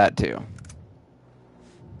with that too.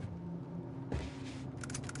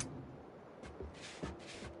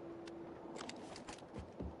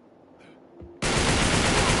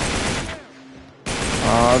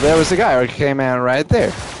 Oh, there was a guy who came out right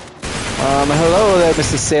there. Hello there,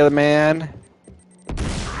 Mr. Sailorman.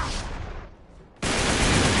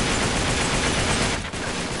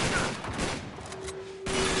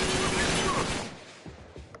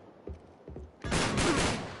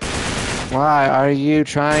 Why are you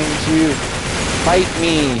trying to fight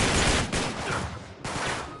me?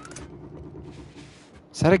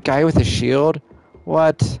 Is that a guy with a shield?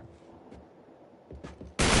 What?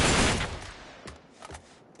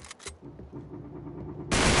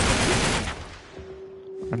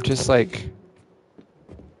 I'm just like...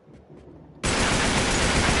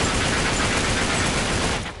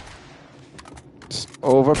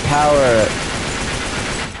 power.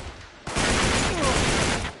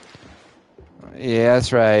 Yeah,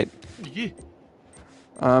 that's right.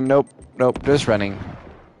 Nope, just running.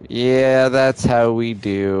 Yeah, that's how we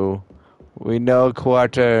do. We know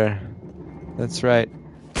quarter. That's right.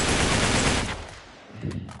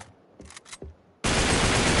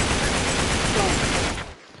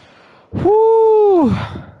 Whoo!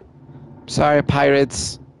 Sorry,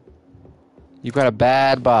 pirates. You got a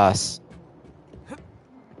bad boss.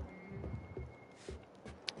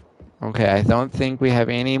 Okay, I don't think we have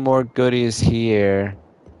any more goodies here.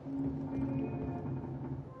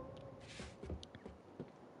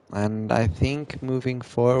 And I think moving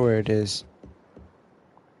forward is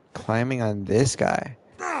climbing on this guy.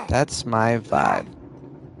 That's my vibe.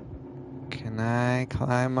 Can I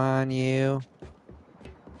climb on you?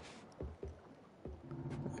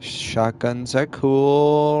 Shotguns are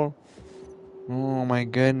cool. Oh my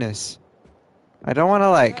goodness. I don't want to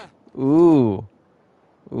like... Ooh.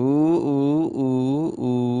 Ooh, ooh,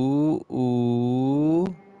 ooh, ooh,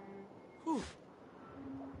 ooh.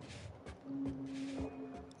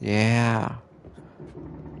 Yeah.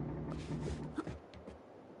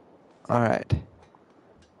 Alright.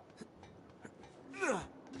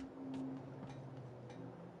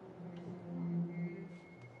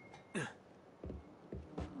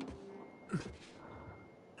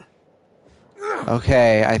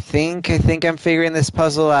 Okay, I think I'm figuring this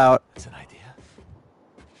puzzle out. That's an idea.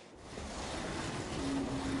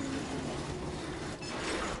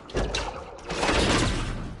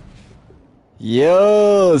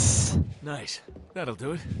 Yes! Nice. That'll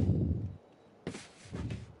do it.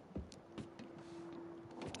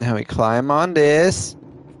 Now we climb on this.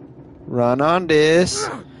 Run on this.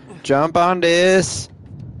 Jump on this.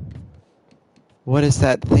 What is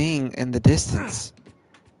that thing in the distance?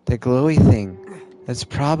 The glowy thing. That's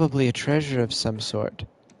probably a treasure of some sort.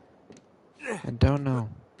 I don't know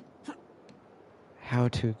how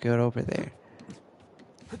to get over there.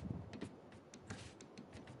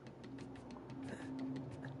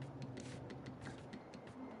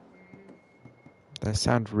 That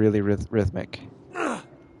sounds really rhythmic.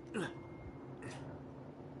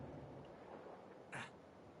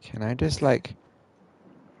 Can I just like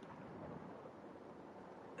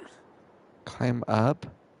climb up?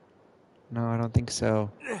 No, I don't think so.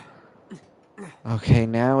 Okay,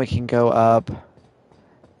 now we can go up.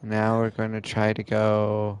 Now we're going to try to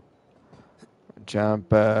go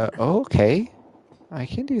jump. Okay. I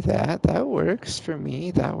can do that. That works for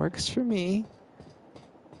me. That works for me.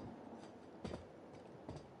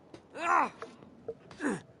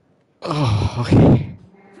 Oh, okay.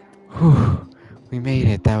 Whew. We made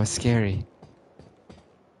it. That was scary.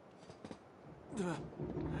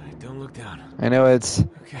 Don't look down. I know it's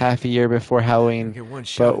half a year before Halloween, Get one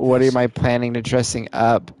shot but at what this. am I planning to dressing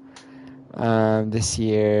up this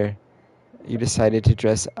year? You decided to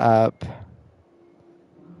dress up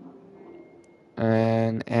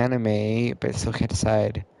an anime, but I still can't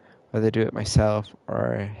decide whether to do it myself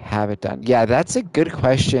or have it done. Yeah, that's a good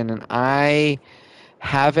question, and I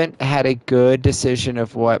haven't had a good decision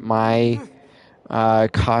of what my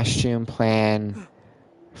costume plan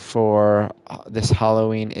for this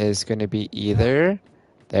Halloween is going to be either.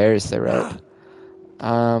 There's the rope.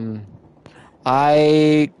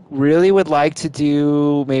 I really would like to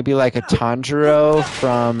do maybe like a Tanjiro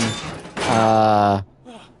from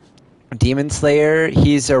Demon Slayer.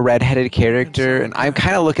 He's a redheaded character, and I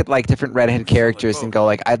kind of look at like different redhead characters and go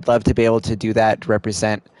like, I'd love to be able to do that to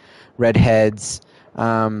represent redheads.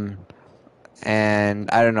 And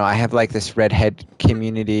I don't know, I have like this redhead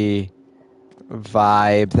community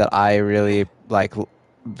vibe that I really like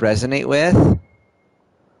resonate with.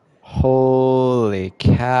 Holy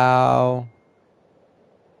cow.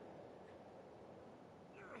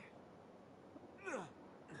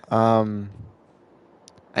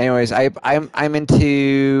 Anyways, I'm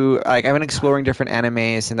into like I've been exploring different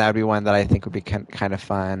animes, and that would be one that I think would be kind of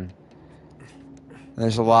fun.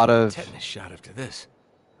 There's a lot of Tetanus shot after this.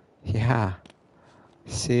 yeah,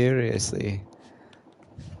 seriously.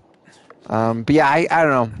 But yeah, I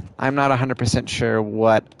don't know. I'm not 100% sure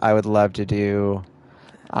what I would love to do.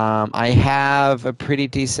 I have a pretty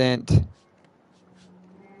decent.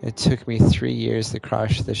 It took me 3 years to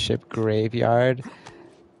crash the ship graveyard.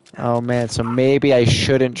 Oh man, so maybe I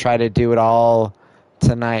shouldn't try to do it all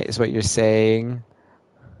tonight, is what you're saying.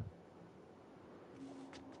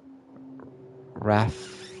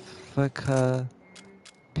 Raffica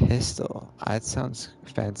pistol. That sounds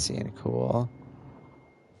fancy and cool.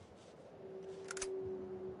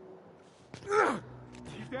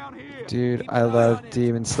 Dude, I love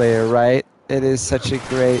Demon Slayer, right? It is such a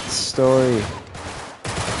great story.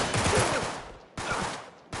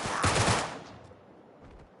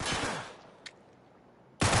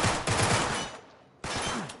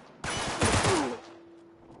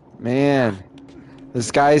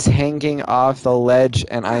 This guy's hanging off the ledge,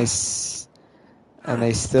 and and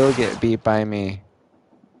they still get beat by me.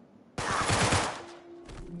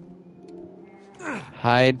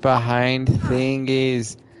 Hide behind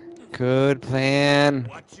thingies. Good plan.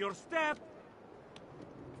 Watch your step.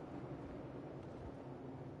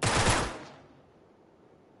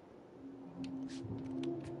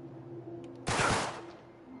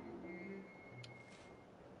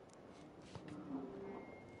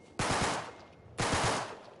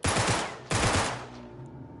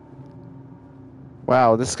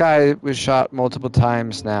 Wow, this guy was shot multiple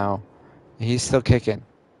times now. He's still kicking.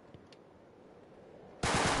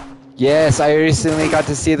 Yes, I recently got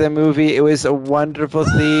to see the movie. It was a wonderful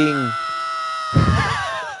thing.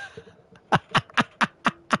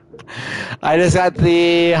 I just got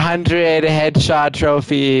the 100 headshot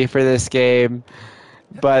trophy for this game.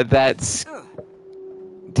 But that's...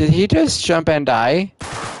 Did he just jump and die?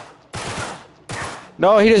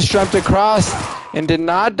 No, he just jumped across and did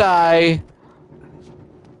not die.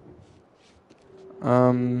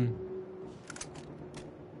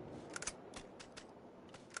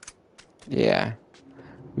 Yeah.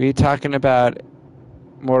 We talking about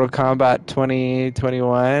Mortal Kombat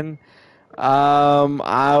 2021?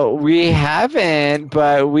 We haven't,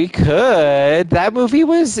 but we could. That movie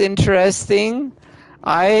was interesting.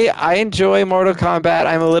 I enjoy Mortal Kombat.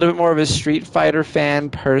 I'm a little bit more of a Street Fighter fan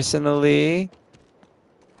personally.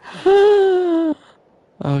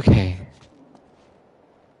 Okay.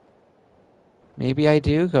 Maybe I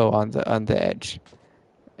do go on the edge.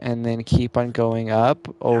 And then keep on going up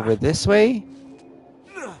over this way.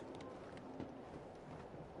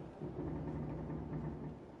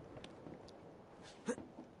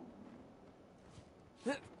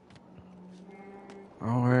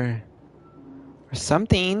 Or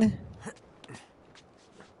something.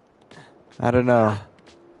 I don't know.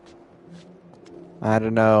 I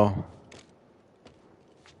don't know.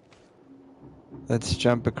 Let's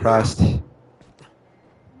jump across.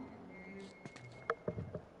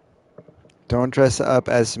 Don't dress up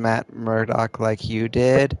as Matt Murdock like you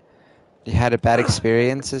did. You had a bad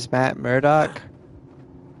experience as Matt Murdock.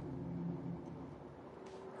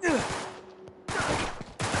 All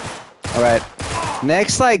right.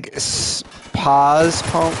 Next, like, pause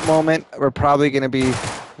moment. We're probably going to be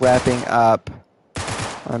wrapping up.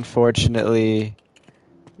 Unfortunately,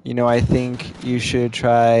 you know, I think you should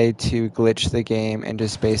try to glitch the game and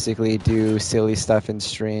just basically do silly stuff in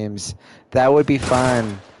streams. That would be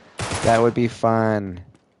fun. That would be fun.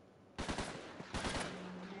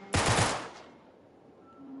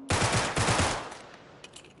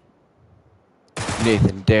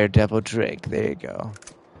 Nathan Daredevil Drake. There you go.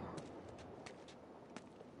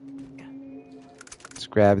 Let's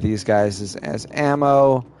grab these guys as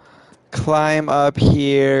ammo. Climb up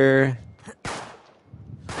here.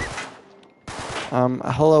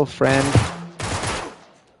 Hello, friend.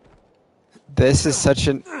 This is such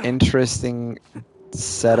an interesting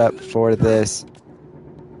setup for this.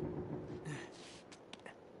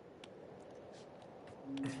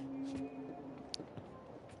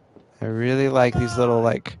 I really like these little,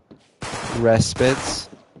 like, respites.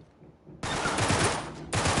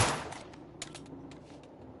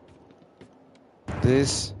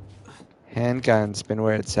 This handgun's been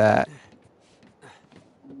where it's at.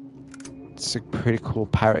 It's a pretty cool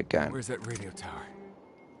pirate gun. Where's that radio tower?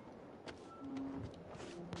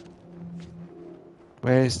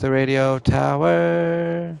 Where's the radio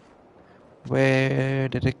tower? Where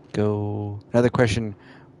did it go? Another question.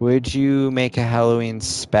 Would you make a Halloween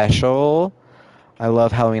special? I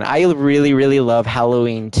love Halloween. I really, really love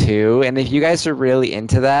Halloween too. And if you guys are really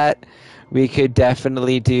into that, we could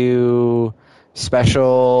definitely do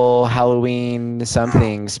special Halloween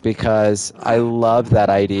somethings because I love that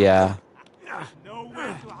idea.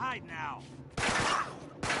 Nowhere to hide now.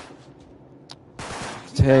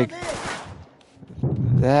 Take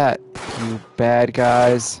that, you bad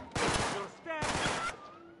guys. Your step.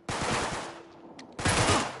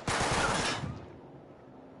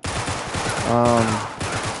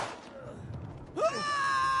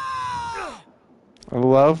 I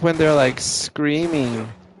love when they're like screaming.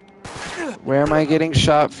 Where am I getting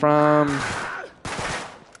shot from?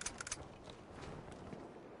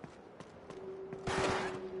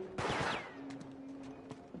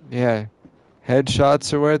 Yeah,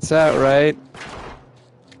 headshots are where it's at, right?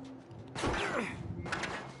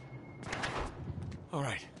 All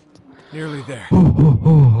right, nearly there.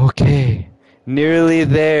 Okay. Nearly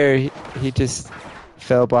there. He just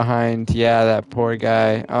fell behind. Yeah, that poor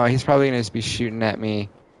guy. Oh, he's probably going to be shooting at me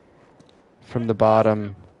from the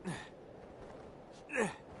bottom.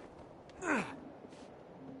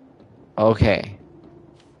 Okay.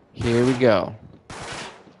 Here we go.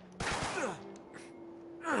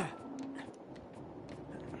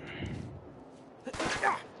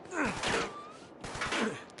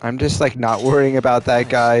 I'm just like not worrying about that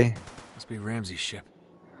guy. Must be Ramsey's ship.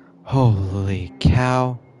 Holy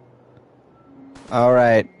cow.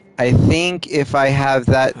 Alright. I think if I have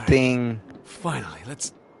that thing... Finally,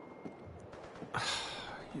 let's...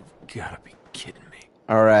 You've gotta be kidding me.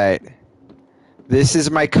 Alright. This is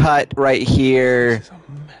my cut right here. This is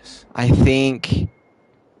a mess. I think...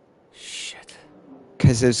 Shit.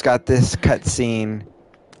 Because it's got this cutscene.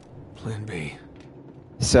 Plan B.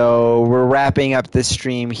 So we're wrapping up this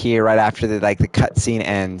stream here right after the cutscene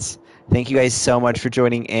ends. Thank you guys so much for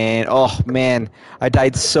joining in. Oh man, I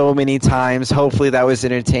died so many times. Hopefully that was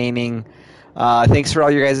entertaining. Thanks for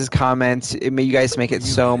all your guys' comments. You guys make it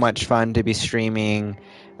so much fun to be streaming.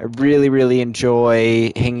 I really, really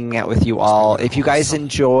enjoy hanging out with you all. If you guys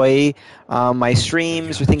enjoy my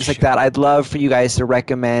streams or things like that, I'd love for you guys to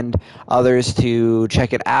recommend others to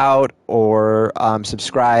check it out or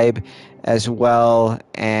subscribe as well.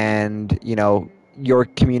 And, you know, your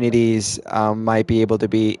communities might be able to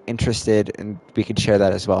be interested, and we could share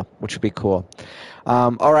that as well, which would be cool.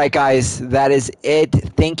 All right, guys, that is it.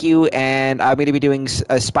 Thank you, and I'm going to be doing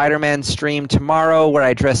a Spider-Man stream tomorrow where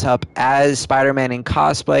I dress up as Spider-Man in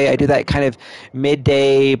cosplay. I do that kind of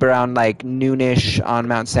midday, around like noonish on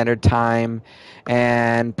Mountain Standard Time,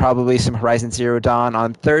 and probably some Horizon Zero Dawn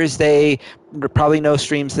on Thursday. Probably no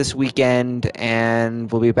streams this weekend,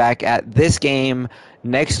 and we'll be back at this game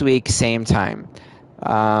next week, same time.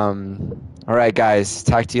 All right, guys,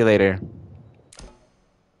 talk to you later.